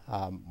here.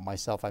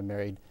 Myself, I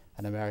married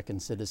an American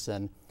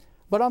citizen.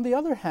 But on the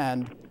other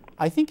hand,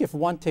 I think if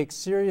one takes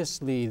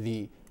seriously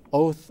the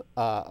oath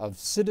of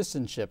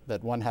citizenship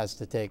that one has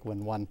to take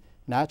when one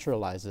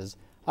naturalizes,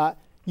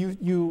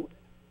 you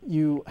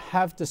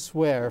have to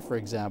swear, for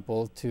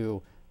example,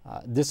 to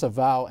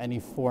disavow any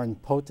foreign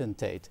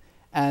potentate.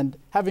 And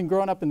having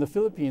grown up in the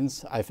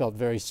Philippines, I felt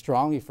very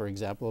strongly, for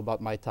example,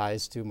 about my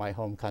ties to my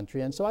home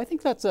country. And so I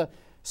think that's a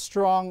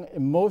strong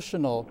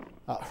emotional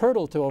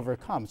hurdle to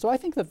overcome. So I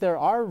think that there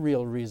are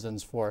real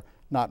reasons for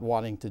not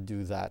wanting to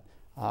do that,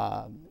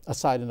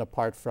 aside and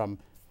apart from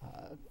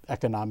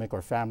economic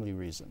or family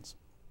reasons.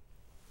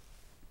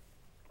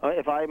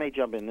 If I may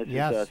jump in, this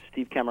is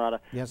Steve Camerata.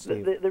 Yes,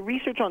 Steve. The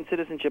research on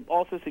citizenship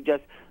also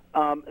suggests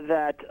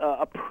that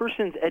a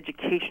person's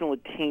educational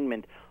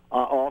attainment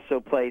also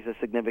plays a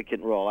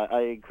significant role.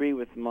 I agree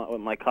with what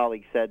my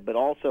colleague said, but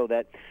also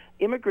that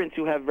immigrants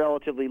who have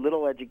relatively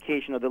little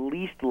education are the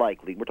least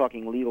likely, we're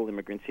talking legal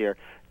immigrants here,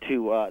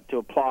 to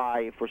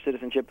apply for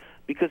citizenship,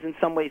 because in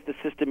some ways the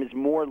system is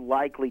more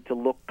likely to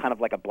look kind of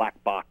like a black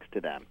box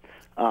to them.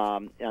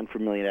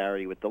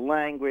 Unfamiliarity with the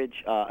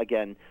language,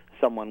 again,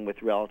 someone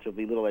with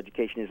relatively little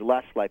education is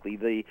less likely.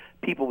 The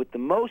people with the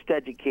most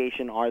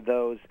education are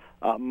those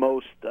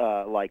most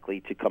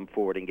likely to come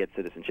forward and get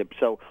citizenship.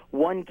 So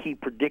one key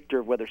predictor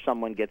of whether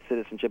someone gets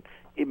citizenship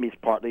is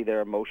partly their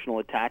emotional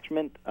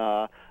attachment,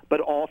 but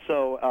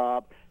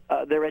also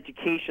their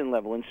education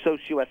level and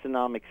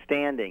socioeconomic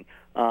standing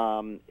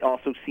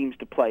also seems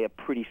to play a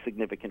pretty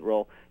significant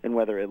role in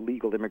whether a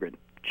legal immigrant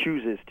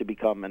chooses to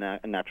become a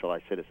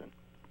naturalized citizen.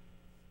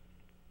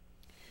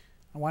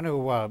 I want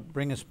to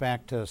bring us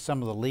back to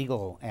some of the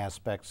legal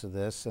aspects of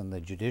this and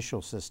the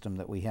judicial system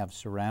that we have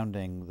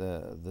surrounding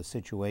the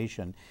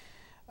situation.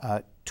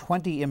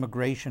 20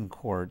 immigration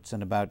courts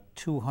and about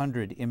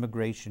 200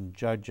 immigration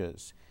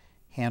judges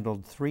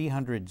handled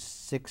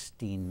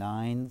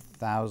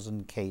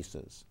 369,000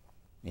 cases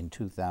in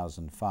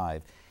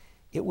 2005.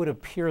 It would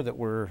appear that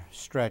we're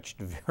stretched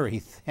very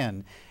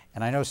thin,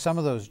 and I know some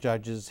of those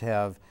judges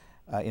have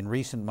in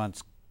recent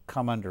months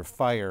come under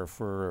fire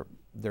for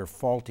their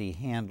faulty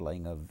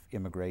handling of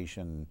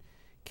immigration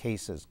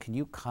cases. Can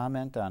you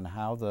comment on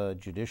how the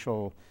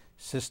judicial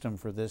system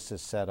for this is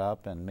set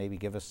up and maybe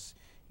give us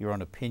your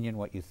own opinion,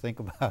 what you think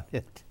about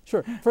it?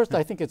 Sure. First,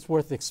 I think it's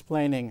worth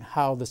explaining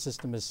how the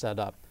system is set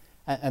up,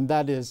 and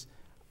that is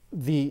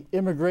the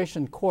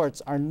immigration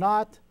courts are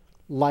not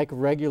like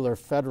regular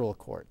federal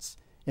courts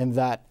in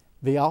that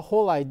the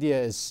whole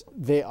idea is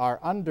they are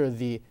under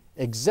the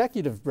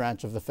executive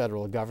branch of the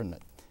federal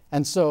government.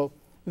 And so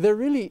there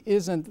really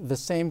isn't the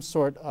same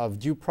sort of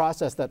due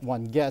process that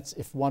one gets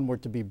if one were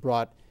to be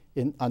brought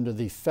in under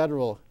the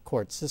federal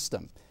court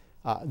system.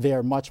 They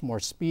are much more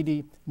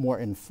speedy, more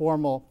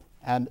informal,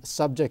 and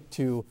subject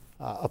to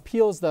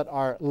appeals that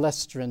are less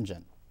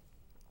stringent.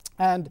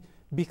 And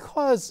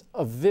because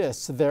of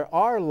this, there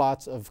are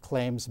lots of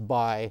claims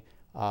by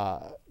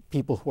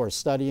people who are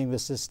studying the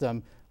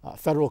system,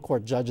 federal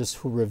court judges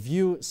who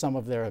review some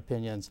of their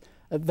opinions,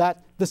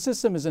 that the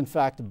system is in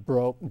fact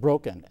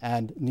broken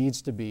and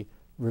needs to be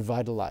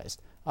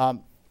revitalized.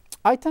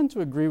 I tend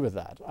to agree with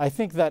that. I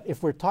think that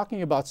if we're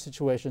talking about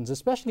situations,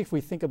 especially if we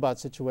think about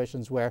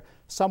situations where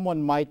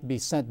someone might be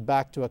sent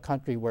back to a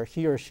country where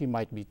he or she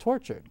might be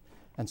tortured,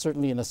 and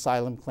certainly in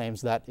asylum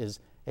claims that is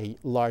a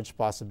large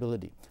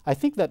possibility, I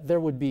think that there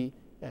would be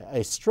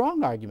a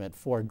strong argument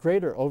for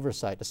greater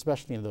oversight,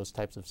 especially in those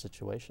types of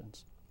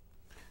situations.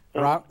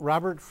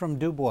 Robert from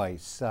Du Bois,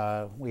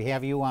 we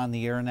have you on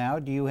the air now.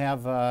 Do you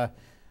have a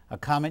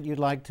comment you'd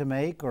like to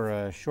make or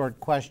a short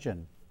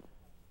question?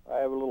 I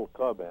have a little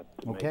comment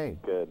to make,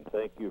 and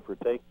thank you for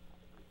taking.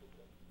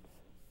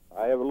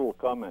 I have a little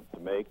comment to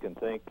make, and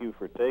thank you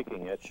for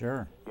taking it.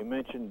 Sure. You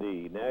mentioned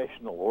the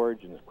national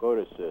origins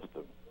quota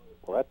system.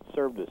 Well, that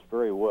served us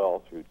very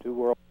well through 2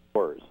 world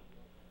wars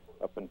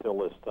up until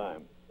this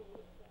time,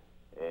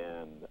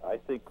 and I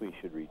think we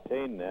should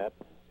retain that.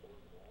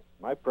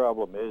 My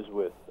problem is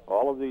with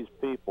all of these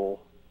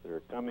people that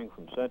are coming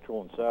from Central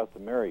and South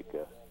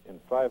America. In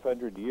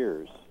 500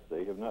 years,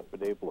 they have not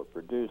been able to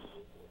produce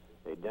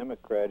a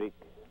democratic,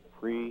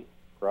 free,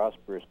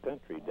 prosperous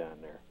country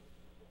down there.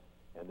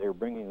 And they're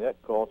bringing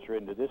that culture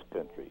into this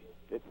country.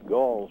 it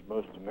galls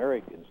most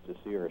Americans to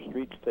see our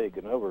streets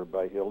taken over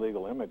by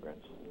illegal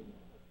immigrants.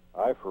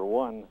 I, for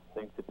one,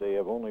 think that they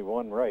have only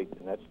one right,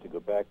 and that's to go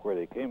back where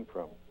they came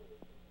from.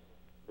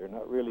 They're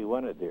not really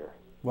wanted there.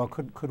 Well,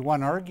 could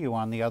one argue,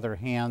 on the other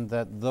hand,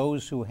 that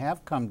those who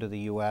have come to the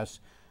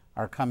U.S.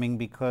 are coming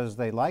because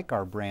they like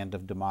our brand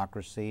of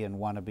democracy and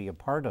want to be a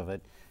part of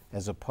it,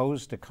 as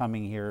opposed to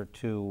coming here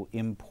to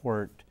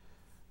import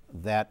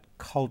that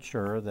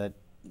culture that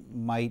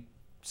might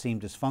seem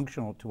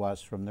dysfunctional to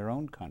us from their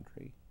own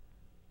country?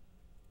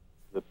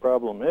 The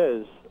problem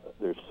is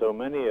there's so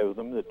many of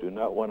them that do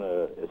not want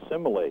to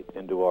assimilate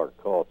into our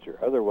culture.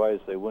 Otherwise,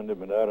 they wouldn't have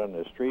been out on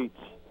the streets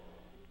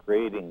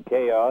creating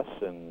chaos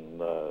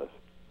and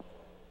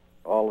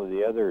all of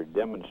the other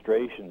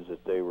demonstrations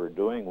that they were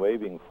doing,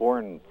 waving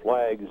foreign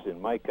flags in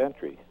my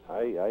country.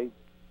 I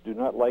do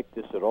not like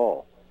this at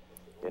all.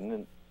 And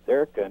in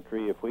their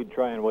country, if we'd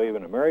try and wave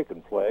an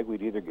American flag,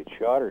 we'd either get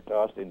shot or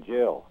tossed in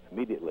jail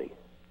immediately.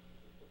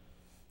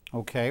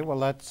 Okay, well,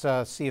 let's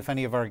see if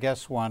any of our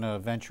guests want to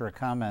venture a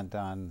comment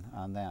on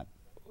that.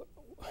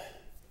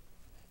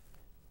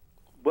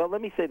 Well,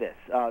 let me say this.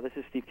 This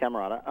is Steve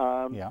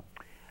Camerata. Yeah.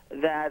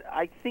 That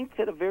I think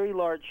that a very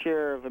large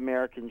share of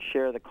Americans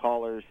share the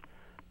caller's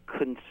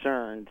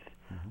concerns.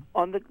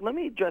 Let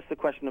me address the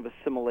question of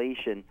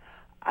assimilation.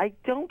 I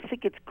don't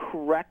think it's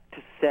correct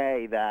to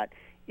say that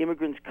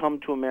immigrants come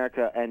to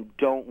America and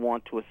don't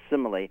want to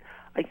assimilate.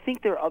 I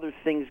think there are other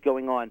things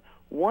going on.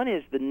 One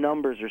is the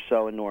numbers are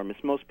so enormous.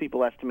 Most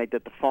people estimate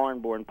that the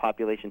foreign-born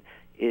population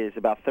is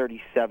about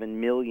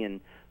 37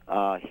 million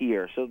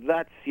here. So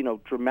that's,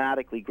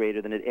 dramatically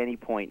greater than at any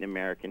point in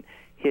American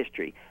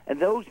history.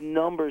 And those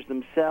numbers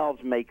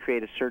themselves may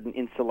create a certain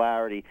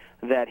insularity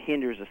that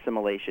hinders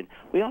assimilation.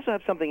 We also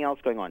have something else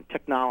going on,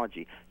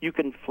 technology. You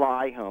can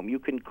fly home. You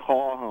can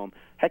call home.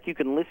 Heck, you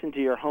can listen to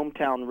your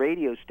hometown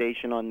radio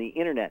station on the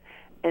Internet.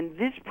 And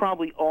this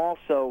probably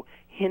also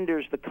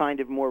hinders the kind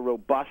of more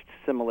robust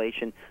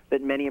assimilation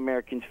that many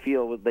Americans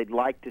feel they'd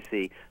like to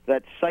see.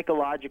 That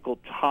psychological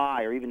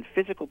tie or even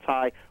physical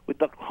tie with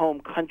the home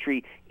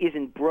country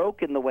isn't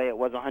broken the way it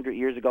was 100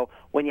 years ago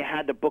when you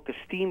had to book a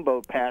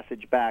steamboat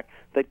passage back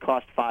that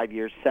cost 5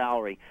 years'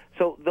 salary.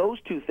 So those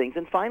two things.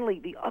 And finally,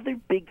 the other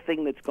big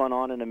thing that's gone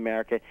on in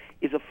America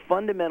is a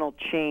fundamental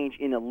change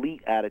in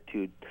elite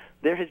attitude.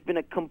 There has been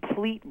a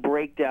complete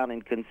breakdown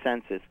in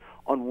consensus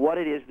on what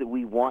it is that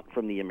we want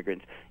from the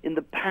immigrants. In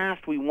the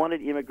past, we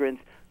wanted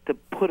immigrants to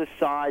put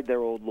aside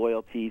their old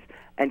loyalties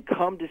and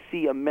come to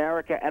see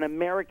America and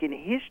American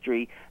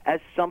history as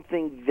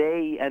something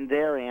they and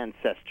their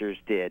ancestors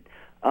did.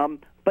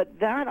 But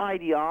that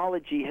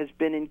ideology has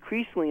been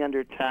increasingly under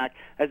attack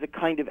as a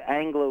kind of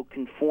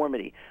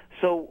Anglo-conformity.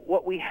 So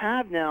what we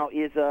have now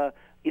is a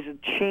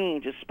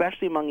change,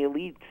 especially among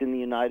elites in the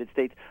United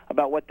States,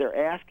 about what they're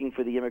asking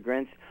for the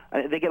immigrants.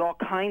 They get all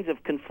kinds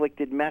of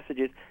conflicted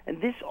messages. And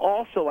this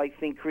also, I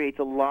think, creates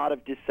a lot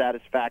of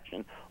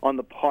dissatisfaction on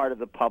the part of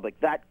the public.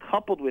 That,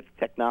 coupled with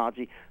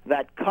technology,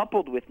 that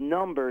coupled with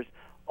numbers,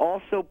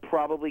 also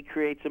probably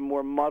creates a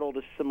more muddled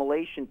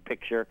assimilation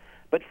picture.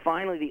 But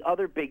finally, the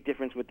other big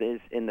difference with this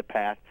in the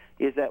past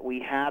is that we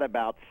had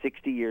about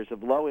 60 years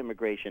of low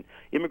immigration.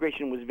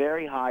 Immigration was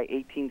very high,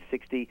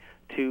 1860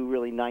 to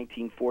really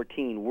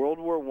 1914. World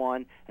War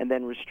I and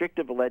then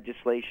restrictive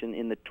legislation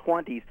in the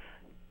 20s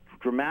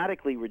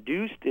dramatically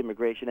reduced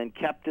immigration and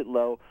kept it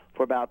low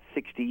for about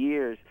 60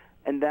 years.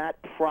 And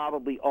that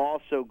probably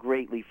also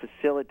greatly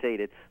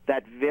facilitated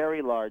that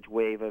very large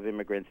wave of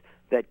immigrants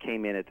that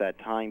came in at that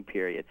time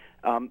period.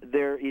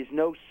 There is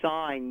no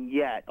sign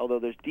yet, although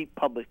there's deep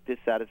public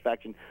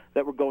dissatisfaction,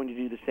 that we're going to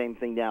do the same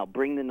thing now,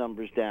 bring the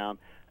numbers down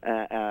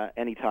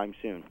anytime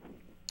soon.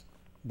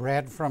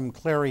 Brad from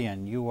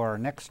Clarion, you are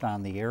next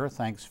on the air.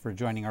 Thanks for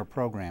joining our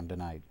program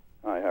tonight.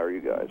 Hi, how are you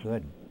guys?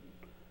 Good.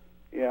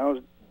 Yeah, I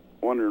was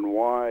wondering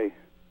why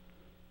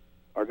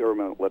our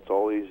government lets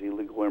all these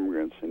illegal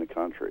immigrants in the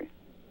country,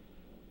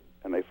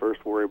 and they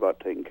first worry about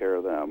taking care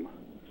of them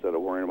instead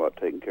of worrying about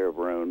taking care of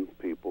our own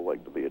people,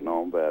 like the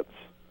Vietnam vets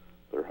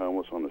that are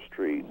homeless on the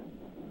street,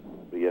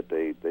 but yet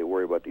they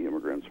worry about the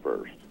immigrants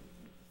first.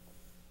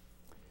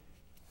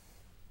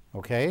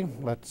 Okay,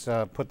 let's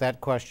put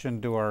that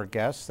question to our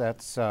guests.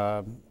 That's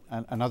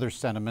another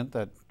sentiment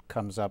that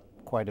comes up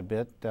quite a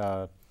bit.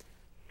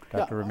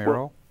 Dr.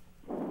 Romero?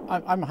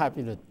 I'm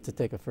happy to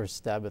take a first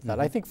stab at that.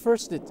 I think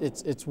first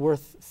it's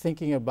worth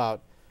thinking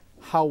about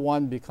how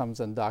one becomes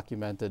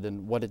undocumented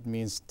and what it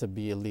means to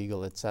be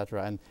illegal, et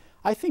cetera. And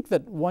I think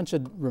that one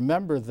should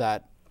remember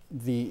that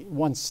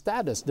one's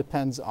status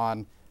depends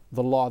on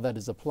the law that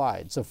is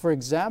applied. So for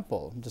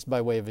example, just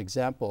by way of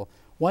example,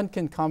 one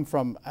can come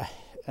from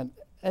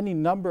any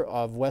number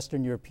of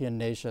Western European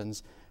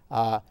nations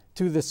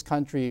to this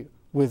country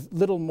with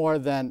little more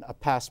than a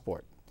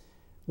passport.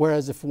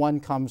 Whereas if one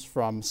comes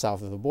from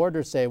south of the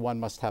border, say, one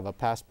must have a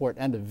passport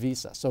and a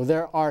visa. So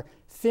there are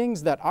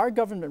things that our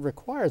government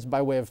requires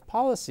by way of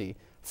policy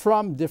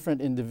from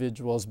different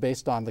individuals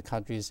based on the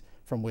countries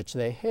from which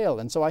they hail.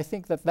 And so I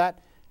think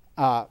that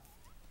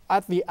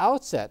at the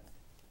outset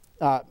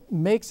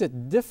makes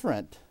it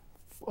different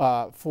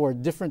for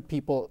different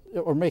people,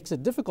 or makes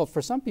it difficult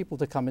for some people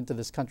to come into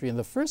this country in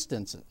the first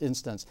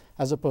instance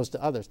as opposed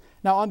to others.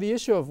 Now, on the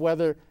issue of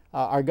whether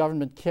our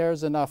government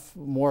cares enough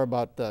more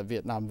about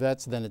Vietnam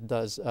vets than it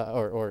does,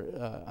 or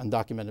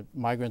undocumented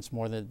migrants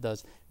more than it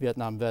does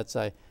Vietnam vets,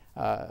 I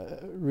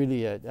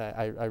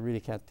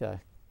really can't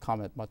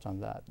comment much on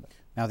that.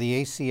 Now,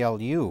 the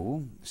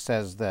ACLU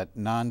says that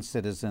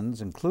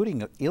non-citizens,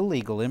 including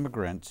illegal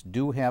immigrants,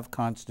 do have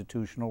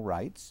constitutional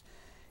rights.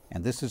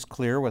 And this is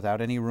clear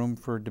without any room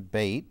for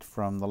debate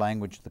from the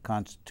language of the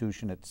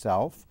Constitution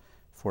itself,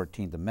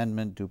 14th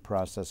Amendment, Due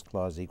Process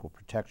Clause, Equal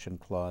Protection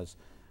Clause.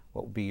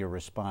 What would be your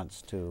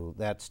response to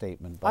that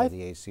statement by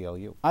the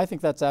ACLU? I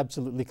think that's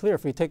absolutely clear.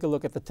 If we take a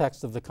look at the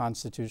text of the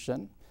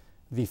Constitution,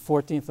 the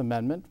 14th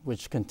Amendment,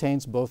 which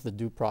contains both the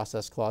Due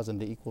Process Clause and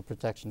the Equal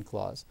Protection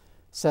Clause,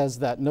 says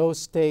that no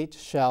state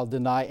shall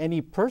deny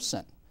any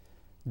person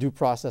due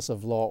process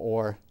of law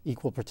or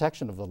equal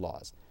protection of the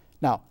laws.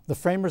 Now, the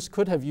framers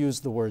could have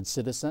used the word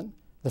citizen.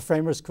 The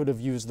framers could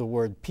have used the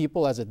word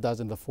people, as it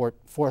does in the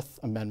Fourth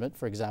Amendment,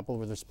 for example,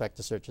 with respect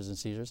to searches and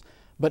seizures.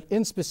 But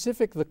in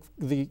specific,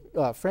 the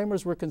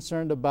framers were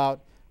concerned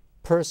about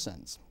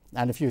persons.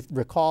 And if you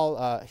recall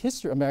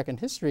American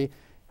history,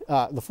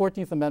 the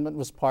 14th Amendment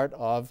was part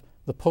of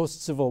the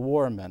post-Civil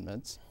War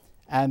amendments,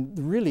 and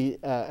really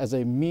as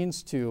a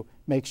means to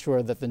make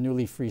sure that the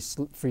newly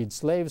freed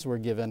slaves were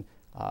given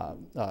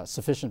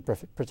sufficient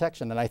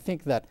protection. And I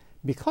think that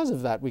because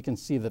of that, we can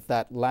see that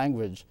that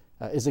language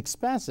is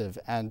expansive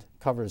and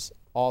covers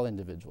all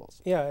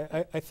individuals.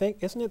 Yeah, I think,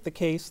 isn't it the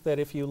case that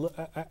if you look,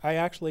 I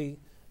actually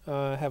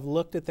have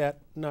looked at that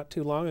not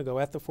too long ago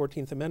at the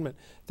 14th Amendment.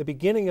 The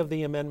beginning of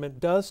the amendment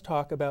does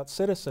talk about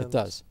citizens. It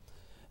does.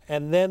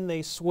 And then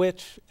they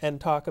switch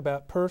and talk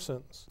about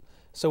persons.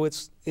 So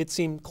it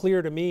seemed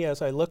clear to me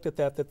as I looked at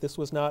that this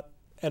was not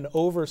an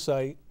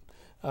oversight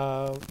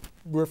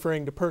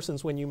referring to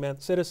persons when you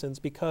meant citizens,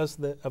 because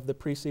of the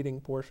preceding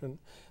portion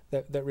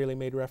that really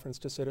made reference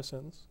to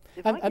citizens.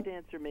 If I could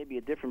answer maybe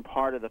a different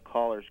part of the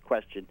caller's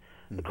question.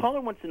 The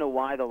caller wants to know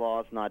why the law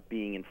is not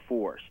being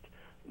enforced.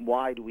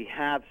 Why do we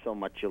have so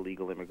much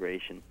illegal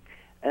immigration?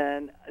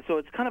 And so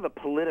it's kind of a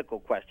political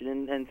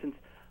question. And since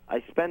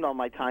I spend all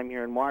my time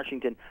here in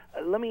Washington,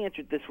 let me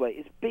answer it this way.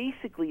 It's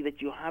basically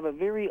that you have a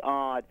very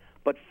odd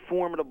but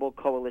formidable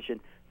coalition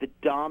that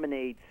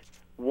dominates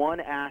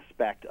one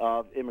aspect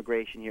of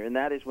immigration here, and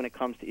that is when it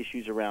comes to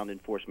issues around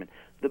enforcement.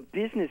 The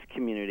business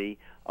community,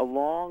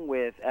 along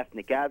with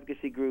ethnic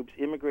advocacy groups,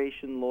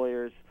 immigration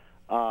lawyers,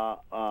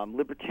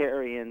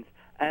 libertarians,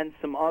 and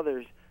some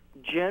others,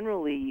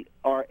 generally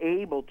are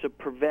able to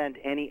prevent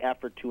any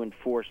effort to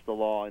enforce the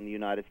law in the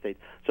United States.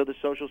 So the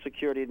Social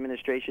Security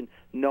Administration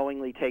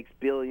knowingly takes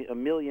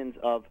millions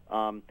of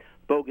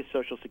bogus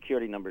Social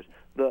Security numbers.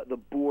 The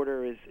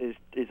border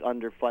is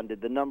underfunded.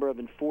 The number of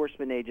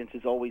enforcement agents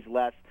is always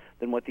less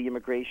than what the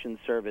Immigration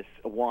Service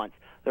wants.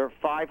 There are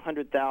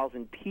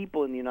 500,000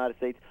 people in the United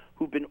States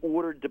who've been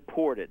ordered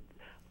deported,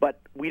 but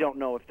we don't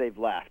know if they've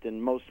left,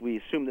 and we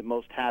assume that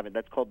most haven't.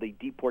 That's called the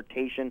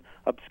deportation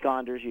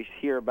absconders. You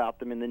hear about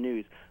them in the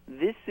news.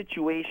 This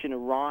situation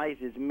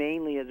arises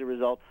mainly as a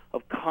result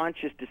of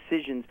conscious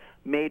decisions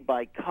made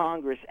by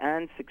Congress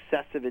and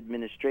successive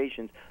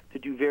administrations to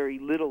do very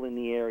little in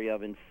the area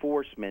of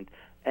enforcement.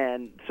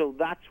 And so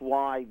that's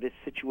why this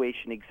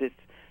situation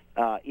exists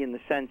in the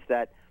sense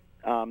that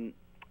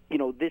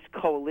this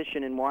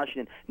coalition in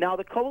Washington. Now,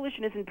 the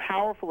coalition isn't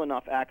powerful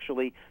enough,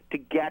 actually, to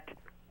get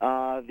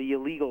the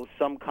illegals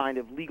some kind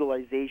of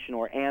legalization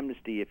or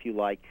amnesty, if you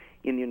like,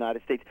 in the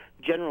United States.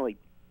 Generally,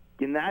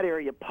 in that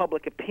area,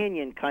 public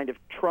opinion kind of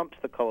trumps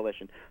the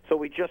coalition. So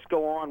we just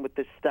go on with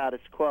this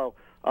status quo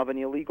of an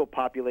illegal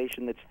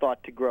population that's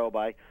thought to grow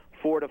by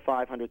 400,000 to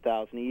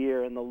 500,000 a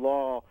year, and the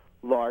law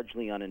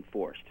largely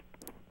unenforced.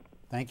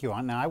 Thank you.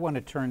 Now I want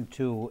to turn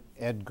to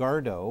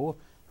Edgardo,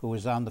 who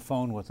is on the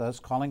phone with us,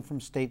 calling from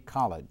State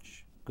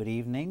College. Good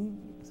evening.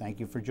 Thank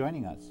you for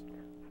joining us.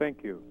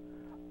 Thank you.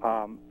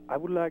 I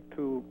would like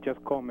to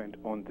just comment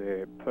on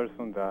the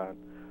person that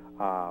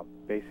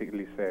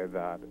basically said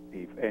that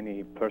if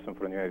any person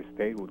from the United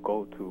States would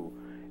go to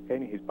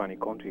any Hispanic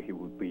country, he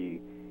would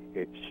be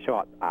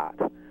shot at.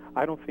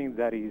 I don't think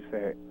that is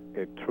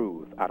a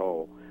truth at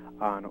all.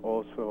 And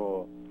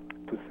also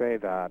to say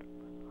that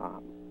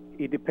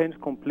it depends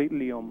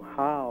completely on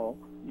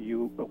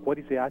what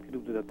is the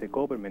attitude that the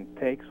government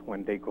takes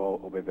when they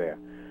go over there.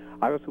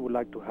 I also would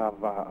like to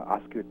have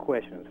ask you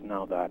questions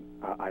now that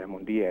I am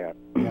on the air.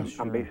 Yeah,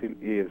 sure. And basically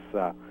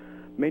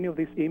many of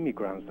these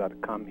immigrants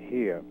that come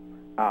here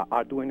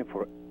are doing it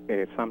for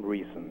some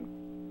reason.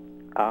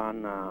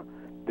 And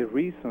the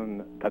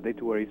reason that they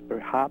do it is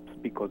perhaps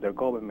because their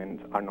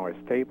governments are not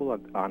stable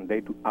and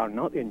they are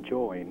not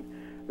enjoying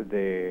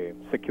the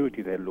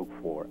security they look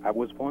for. I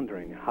was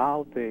wondering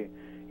how the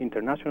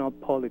international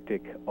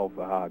politics of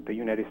the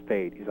United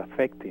States is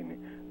affecting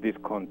these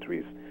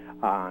countries,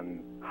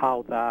 and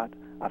how that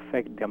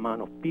affects the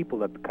amount of people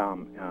that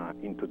come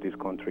into this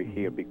country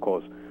here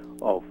because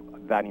of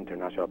that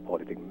international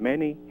politics.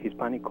 Many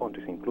Hispanic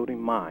countries,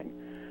 including mine,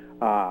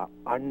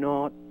 are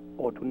not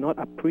or to not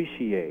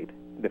appreciate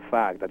the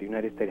fact that the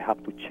United States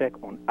have to check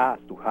on us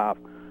to have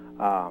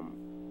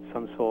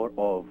some sort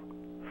of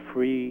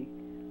free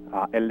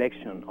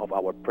election of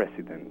our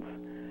presidents.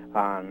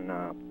 And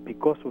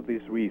because of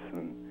this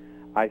reason,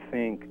 I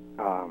think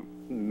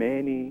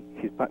many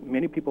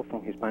people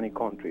from Hispanic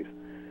countries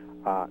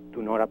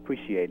do not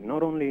appreciate,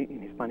 not only in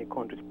Hispanic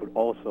countries, but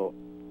also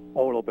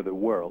all over the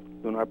world,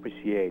 do not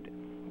appreciate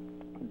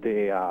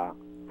the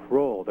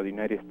role that the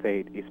United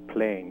States is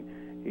playing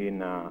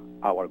in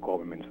our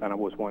governments. And I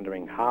was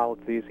wondering how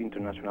this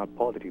international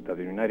politics that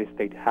the United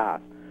States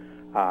has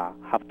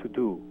have to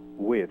do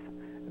with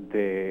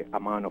the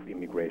amount of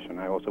immigration.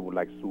 I also would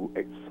like to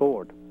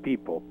exhort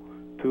people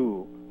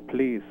to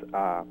please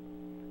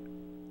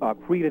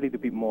read a little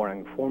bit more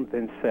and inform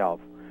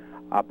themselves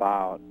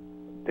about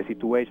the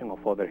situation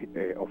of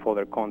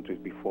other countries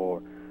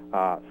before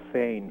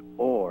saying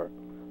or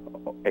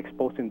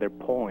exposing their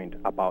point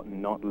about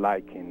not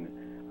liking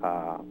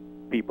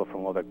people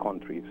from other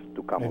countries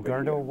to come over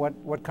Edgardo, here.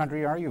 what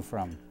country are you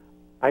from?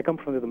 I come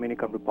from the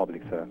Dominican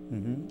Republic, sir.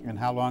 Mm-hmm. And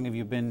how long have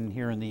you been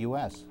here in the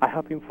U.S.? I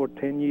have been for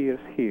 10 years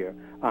here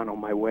and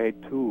on my way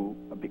to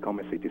become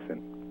a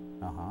citizen.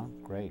 Uh-huh,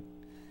 great.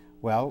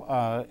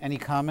 Well, any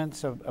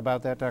comments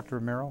about that, Dr.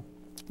 Romero?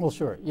 Well,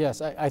 sure.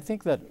 Yes, I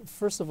think that,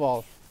 first of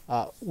all,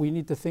 we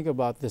need to think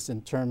about this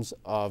in terms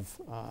of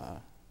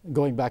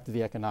going back to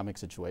the economic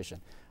situation.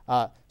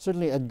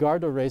 Certainly,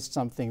 Edgardo raised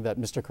something that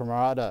Mr.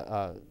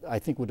 Camarada, I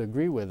think, would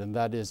agree with, and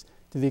that is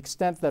to the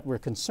extent that we're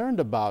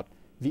concerned about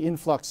the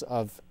influx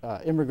of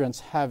immigrants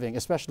having,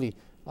 especially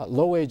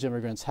low-wage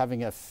immigrants,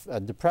 having a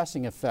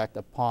depressing effect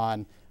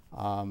upon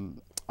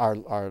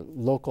our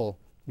local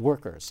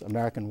workers,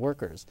 American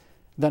workers,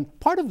 then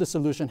part of the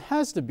solution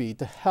has to be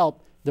to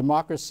help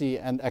democracy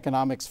and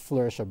economics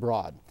flourish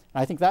abroad.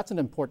 And I think that's an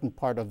important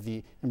part of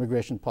the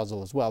immigration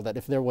puzzle as well, that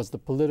if there was the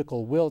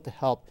political will to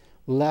help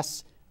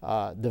less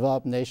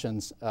developed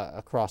nations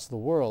across the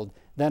world,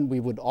 then we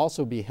would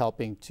also be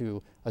helping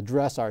to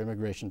address our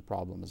immigration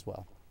problem as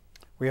well.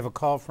 We have a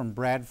call from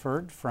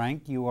Bradford.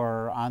 Frank, you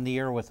are on the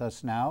air with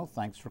us now.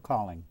 Thanks for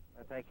calling.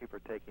 Thank you for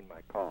taking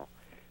my call.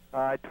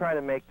 I try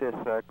to make this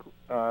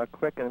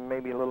quick and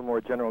maybe a little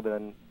more general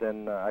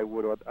than I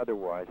would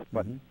otherwise.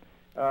 But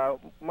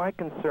my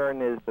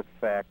concern is the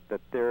fact that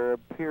there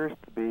appears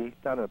to be,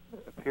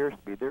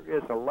 there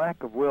is a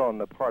lack of will on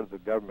the part of the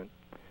government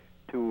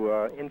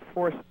to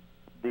enforce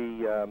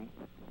the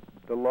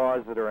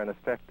laws that are in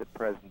effect at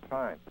present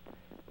time.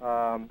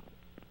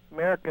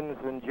 Americans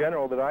in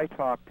general that I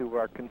talk to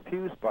are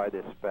confused by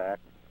this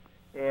fact,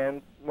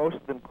 and most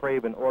of them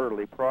crave an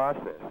orderly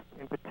process.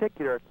 In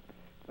particular,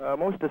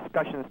 most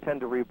discussions tend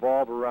to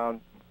revolve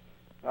around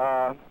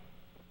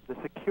the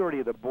security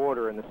of the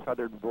border and the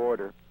southern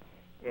border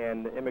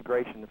and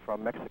immigration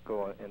from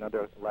Mexico and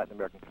other Latin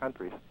American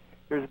countries.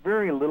 There's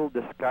very little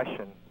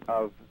discussion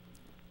of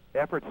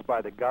efforts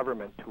by the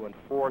government to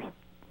enforce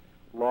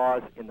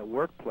laws in the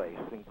workplace,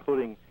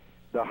 including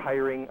the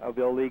hiring of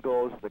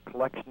illegals, the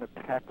collection of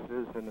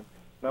taxes, and a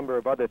number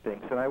of other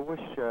things. And I wish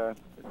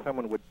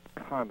someone would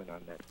comment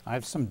on that. I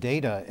have some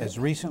data. As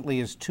recently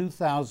as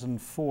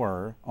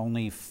 2004,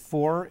 only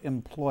 4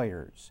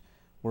 employers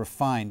were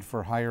fined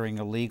for hiring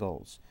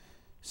illegals.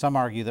 Some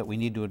argue that we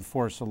need to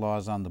enforce the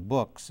laws on the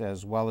books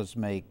as well as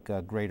make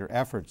greater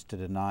efforts to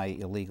deny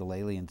illegal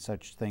aliens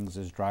such things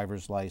as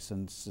driver's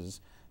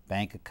licenses,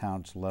 bank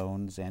accounts,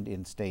 loans, and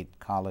in-state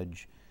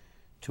college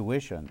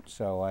tuition.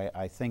 So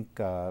I think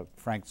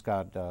Frank's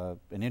got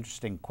an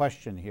interesting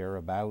question here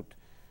about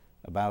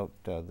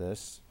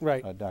this,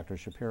 right. Dr.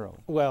 Shapiro.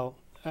 Well,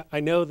 I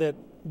know that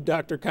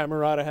Dr.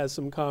 Camarada has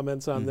some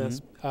comments on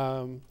this,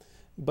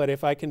 but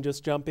if I can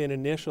just jump in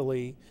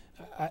initially,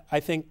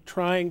 I think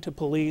trying to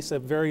police a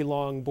very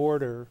long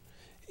border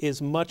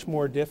is much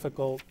more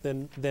difficult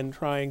than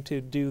trying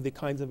to do the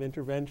kinds of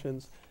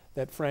interventions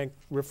that Frank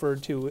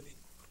referred to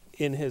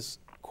in his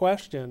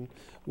question,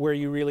 where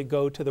you really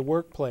go to the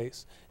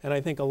workplace. And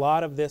I think a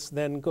lot of this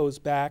then goes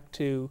back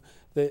to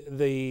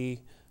the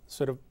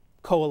sort of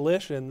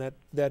coalition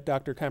that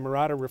Dr.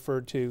 Camarada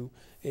referred to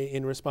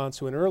in response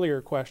to an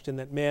earlier question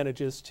that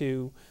manages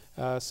to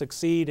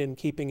succeed in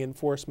keeping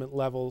enforcement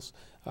levels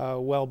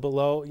well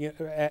below,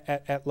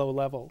 at low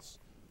levels.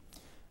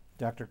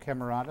 Dr.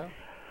 Camarada?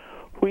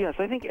 Well, yes,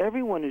 I think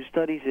everyone who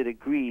studies it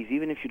agrees,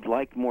 even if you'd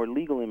like more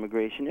legal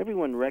immigration,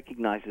 everyone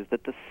recognizes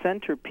that the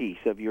centerpiece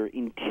of your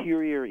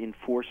interior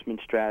enforcement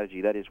strategy,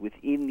 that is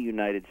within the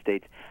United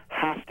States,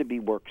 has to be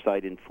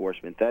worksite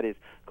enforcement. That is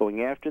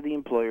going after the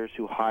employers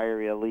who hire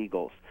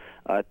illegals.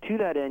 To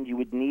that end, you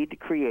would need to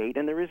create,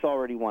 and there is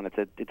already one,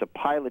 it's a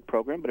pilot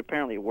program, but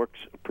apparently it works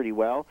pretty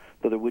well,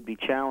 though there would be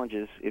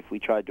challenges if we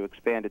tried to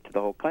expand it to the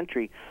whole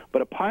country.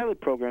 But a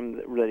pilot program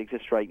that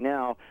exists right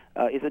now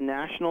is a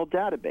national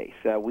database.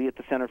 We at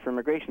the Center for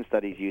Immigration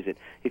Studies use it.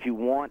 If you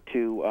want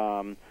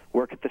to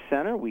work at the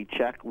center, we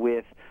check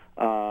with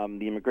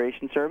the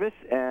Immigration Service,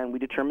 and we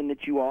determine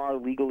that you are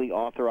legally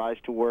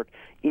authorized to work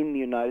in the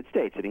United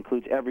States. It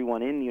includes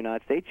everyone in the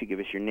United States. You give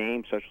us your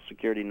name, social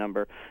security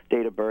number,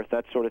 date of birth,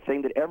 that sort of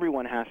thing, that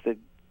everyone has to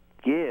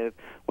give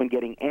when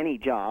getting any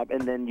job,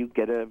 and then you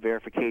get a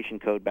verification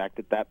code back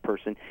that that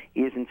person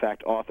is in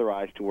fact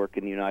authorized to work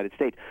in the United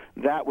States.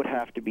 That would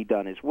have to be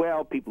done as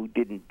well. People who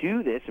didn't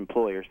do this,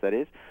 employers that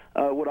is,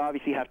 would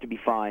obviously have to be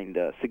fined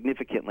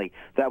significantly.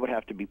 That would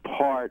have to be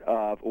part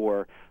of,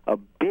 or a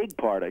big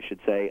part, I should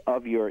say,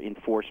 of your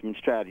enforcement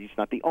strategy. It's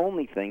not the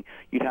only thing.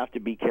 You'd have to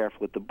be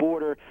careful at the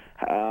border.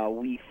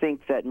 We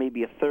think that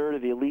maybe a third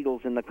of the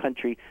illegals in the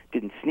country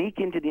didn't sneak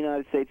into the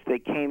United States. They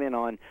came in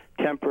on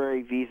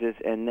temporary visas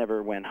and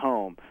never went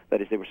home.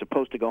 That is, they were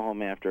supposed to go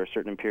home after a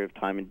certain period of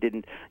time and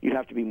didn't. You'd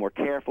have to be more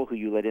careful who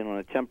you let in on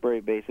a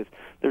temporary basis.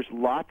 There's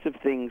lots of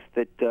things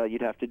that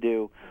you'd have to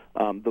do.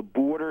 The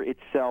border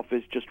itself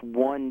is just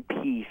one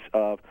piece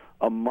of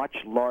a much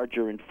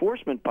larger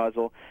enforcement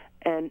puzzle.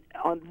 And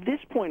on this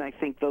point, I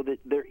think, though, that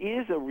there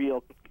is a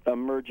real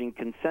emerging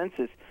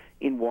consensus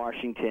in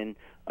Washington.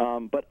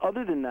 But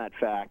other than that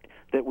fact,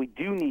 that we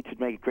do need to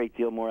make a great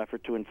deal more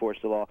effort to enforce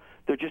the law,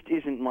 there just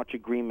isn't much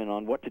agreement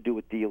on what to do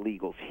with the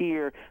illegals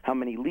here, how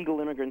many legal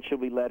immigrants should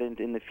we let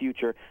in the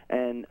future,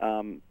 and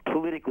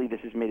politically this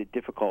has made it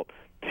difficult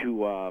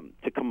to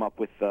come up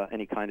with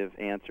any kind of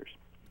answers.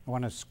 I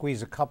want to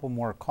squeeze a couple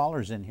more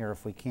callers in here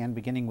if we can,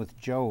 beginning with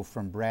Joe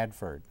from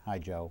Bradford. Hi,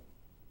 Joe.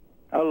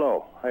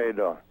 Hello. How you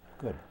doing?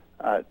 Good.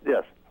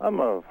 Yes, I'm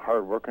a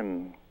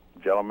hard-working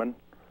gentleman,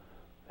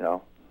 you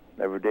know,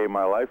 every day of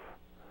my life.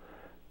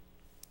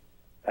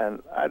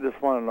 And I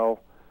just want to know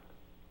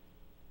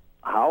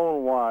how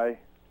and why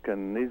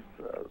can these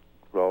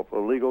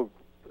illegal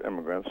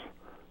immigrants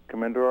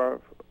come into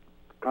our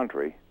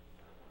country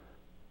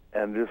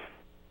and just,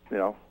 you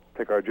know,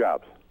 take our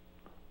jobs.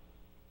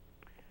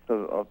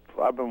 So,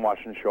 I've been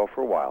watching the show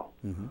for a while,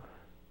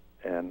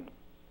 and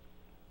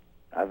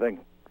I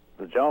think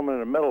the gentleman in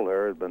the middle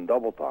there has been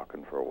double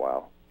talking for a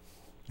while.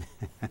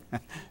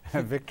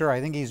 Victor, I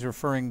think he's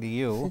referring to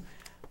you.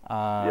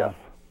 Yes.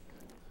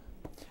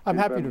 I'm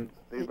happy to.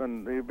 He's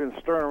been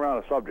stirring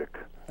around a subject.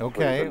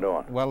 Okay.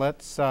 Well,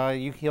 let's.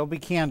 He'll be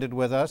candid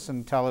with us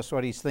and tell us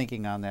what he's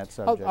thinking on that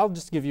subject. I'll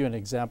just give you an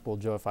example,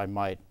 Joe, if I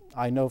might.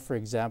 I know, for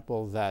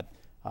example, that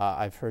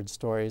I've heard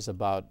stories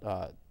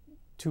about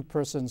two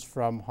persons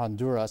from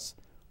Honduras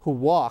who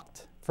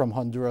walked from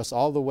Honduras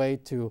all the way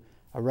to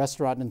a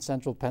restaurant in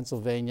central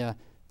Pennsylvania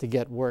to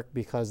get work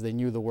because they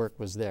knew the work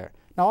was there.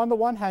 Now, on the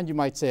one hand, you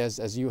might say,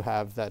 as you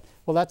have, that,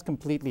 well, that's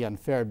completely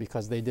unfair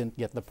because they didn't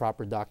get the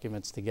proper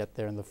documents to get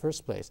there in the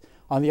first place.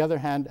 On the other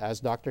hand, as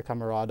Dr.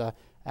 Camarada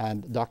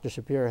and Dr.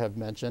 Shapiro have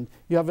mentioned,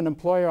 you have an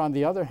employer, on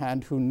the other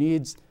hand, who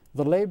needs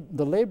the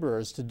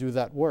laborers to do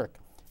that work.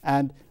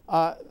 And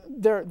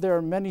there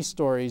are many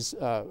stories,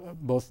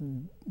 both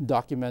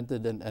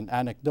documented and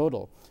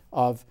anecdotal,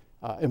 of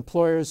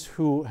employers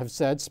who have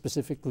said,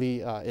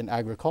 specifically in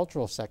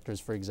agricultural sectors,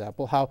 for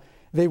example, how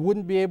they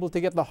wouldn't be able to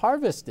get the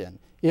harvest in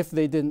if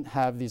they didn't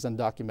have these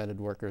undocumented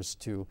workers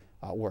to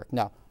work.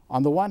 Now,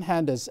 on the one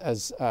hand,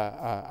 as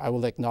I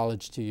will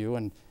acknowledge to you,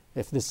 and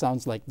if this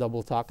sounds like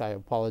double talk, I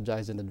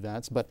apologize in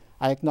advance, but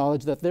I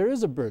acknowledge that there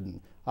is a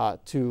burden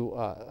to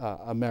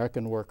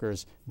American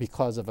workers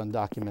because of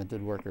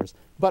undocumented workers.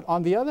 But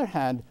on the other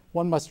hand,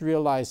 one must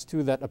realize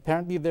too that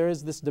apparently there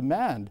is this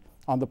demand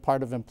on the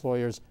part of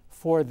employers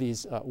for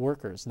these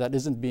workers that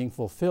isn't being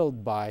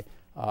fulfilled by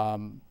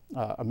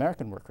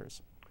American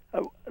workers.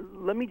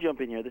 Let me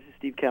jump in here. This is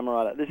Steve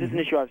Camarada. This is an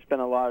issue I've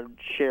spent a large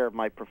share of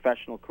my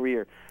professional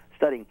career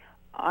studying.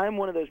 I'm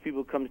one of those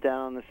people who comes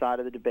down on the side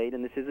of the debate,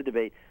 and this is a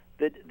debate,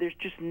 that there's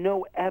just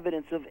no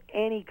evidence of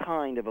any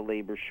kind of a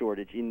labor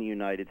shortage in the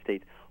United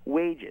States.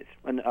 Wages,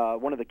 and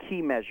one of the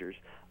key measures,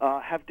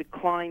 have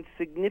declined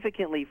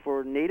significantly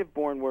for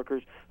native-born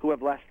workers who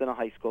have less than a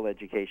high school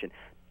education.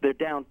 They're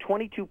down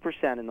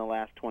 22% in the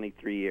last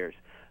 23 years.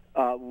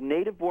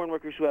 Native-born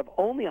workers who have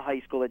only a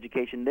high school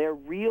education, their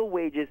real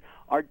wages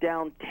are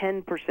down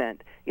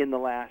 10% in the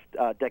last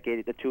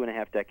decade, the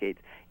 2.5 decades.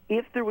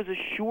 If there was a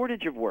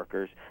shortage of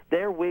workers,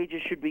 their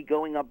wages should be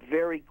going up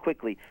very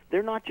quickly.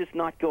 They're not just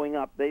not going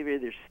up, they're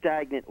either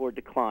stagnant or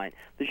decline.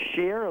 The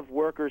share of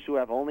workers who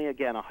have only,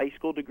 again, a high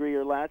school degree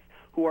or less,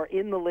 who are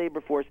in the labor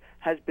force,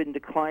 has been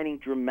declining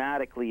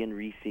dramatically in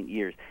recent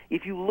years.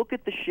 If you look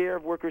at the share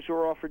of workers who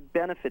are offered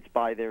benefits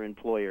by their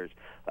employers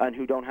and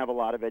who don't have a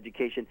lot of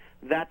education,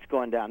 that's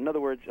gone down. In other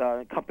words,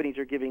 companies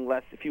are giving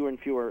fewer and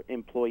fewer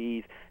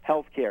employees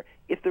health care.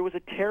 If there was a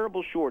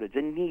terrible shortage,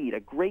 a need, a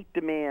great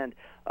demand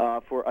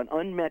for an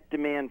unmet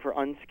demand for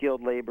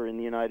unskilled labor in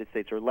the United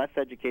States or less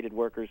educated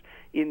workers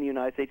in the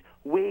United States,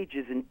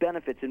 wages and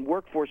benefits and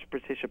workforce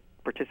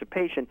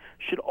participation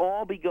should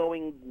all be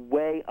going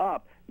way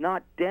up,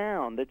 not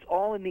down. That's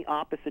all in the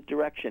opposite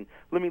direction.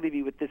 Let me leave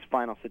you with this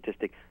final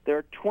statistic. There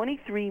are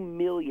 23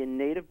 million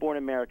native-born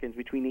Americans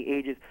between the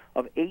ages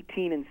of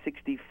 18 and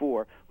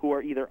 64 who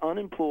are either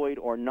unemployed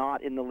or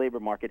not in the labor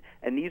market,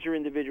 and these are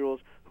individuals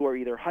who are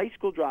either high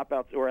school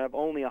dropouts or have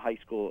only a high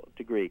school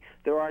degree.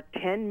 There are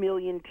 10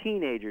 million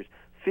teenagers,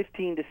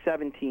 15 to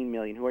 17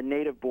 million, who are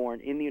native-born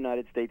in the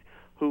United States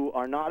who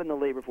are not in the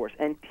labor force.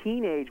 And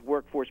teenage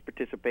workforce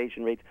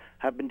participation rates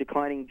have been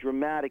declining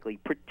dramatically,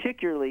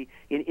 particularly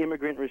in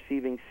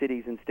immigrant-receiving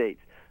cities and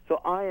states. So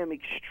I am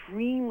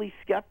extremely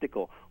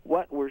skeptical.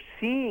 What we're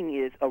seeing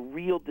is a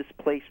real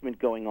displacement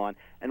going on,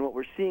 and what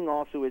we're seeing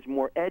also is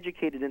more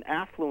educated and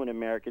affluent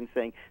Americans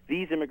saying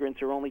these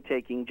immigrants are only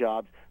taking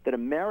jobs that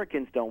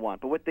Americans don't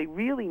want. But what they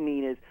really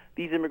mean is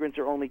these immigrants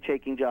are only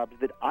taking jobs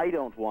that I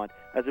don't want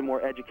as a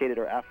more educated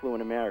or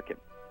affluent American.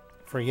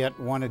 For yet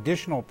one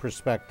additional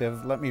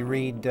perspective, let me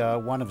read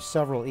one of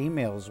several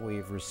emails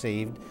we've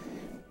received.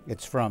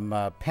 It's from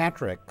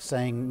Patrick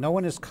saying, no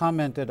one has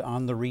commented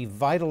on the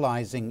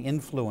revitalizing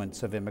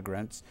influence of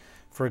immigrants.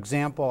 For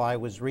example, I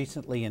was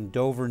recently in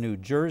Dover, New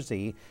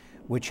Jersey,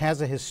 which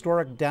has a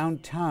historic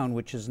downtown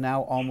which is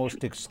now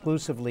almost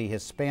exclusively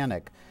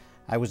Hispanic.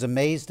 I was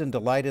amazed and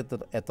delighted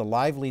at the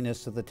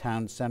liveliness of the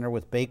town center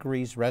with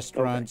bakeries,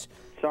 restaurants,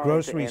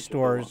 grocery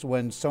stores,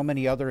 when so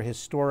many other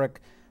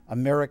historic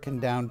American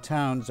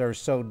downtowns are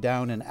so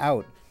down and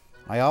out.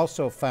 I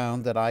also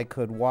found that I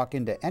could walk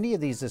into any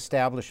of these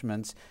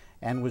establishments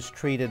and was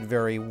treated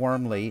very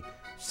warmly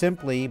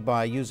simply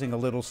by using a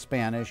little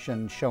Spanish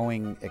and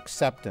showing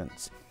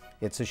acceptance.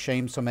 It's a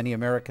shame so many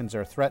Americans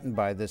are threatened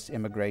by this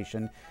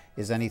immigration.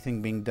 Is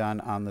anything being done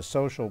on the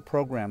social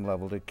program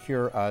level to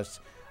cure us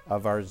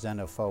of our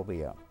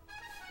xenophobia?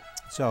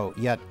 So,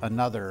 yet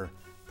another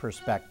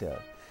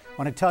perspective. I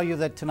want to tell you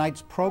that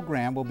tonight's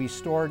program will be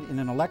stored in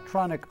an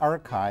electronic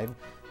archive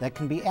that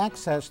can be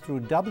accessed through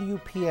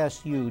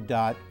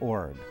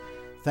WPSU.org.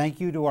 Thank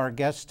you to our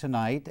guests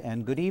tonight,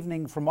 and good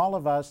evening from all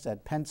of us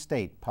at Penn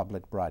State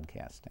Public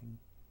Broadcasting.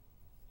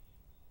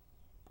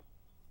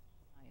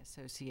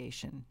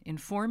 Association,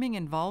 informing,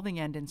 involving,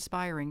 and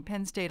inspiring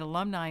Penn State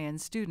alumni and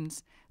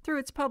students through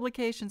its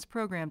publications,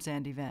 programs,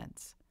 and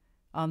events.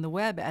 On the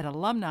web at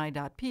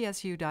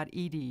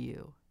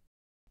alumni.psu.edu.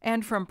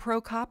 And from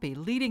ProCopy,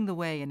 leading the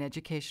way in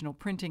educational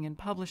printing and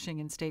publishing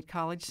in State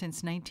College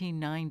since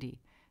 1990,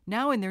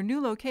 now in their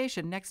new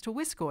location next to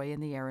Wiscoy in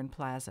the Aaron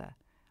Plaza.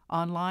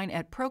 Online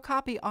at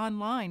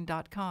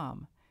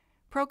procopyonline.com.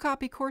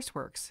 ProCopy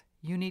Courseworks.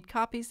 You need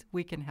copies,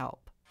 we can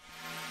help.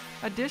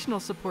 Additional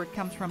support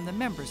comes from the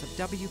members of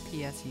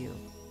WPSU.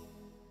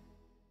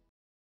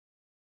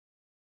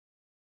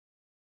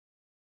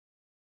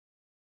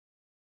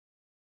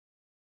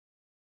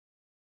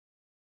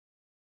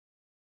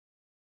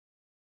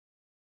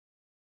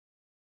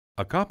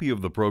 A copy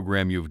of the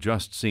program you've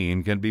just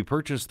seen can be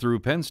purchased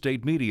through Penn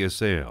State Media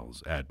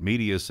Sales at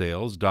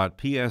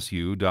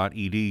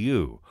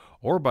mediasales.psu.edu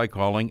or by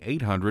calling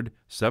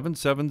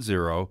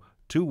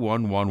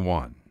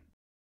 800-770-2111.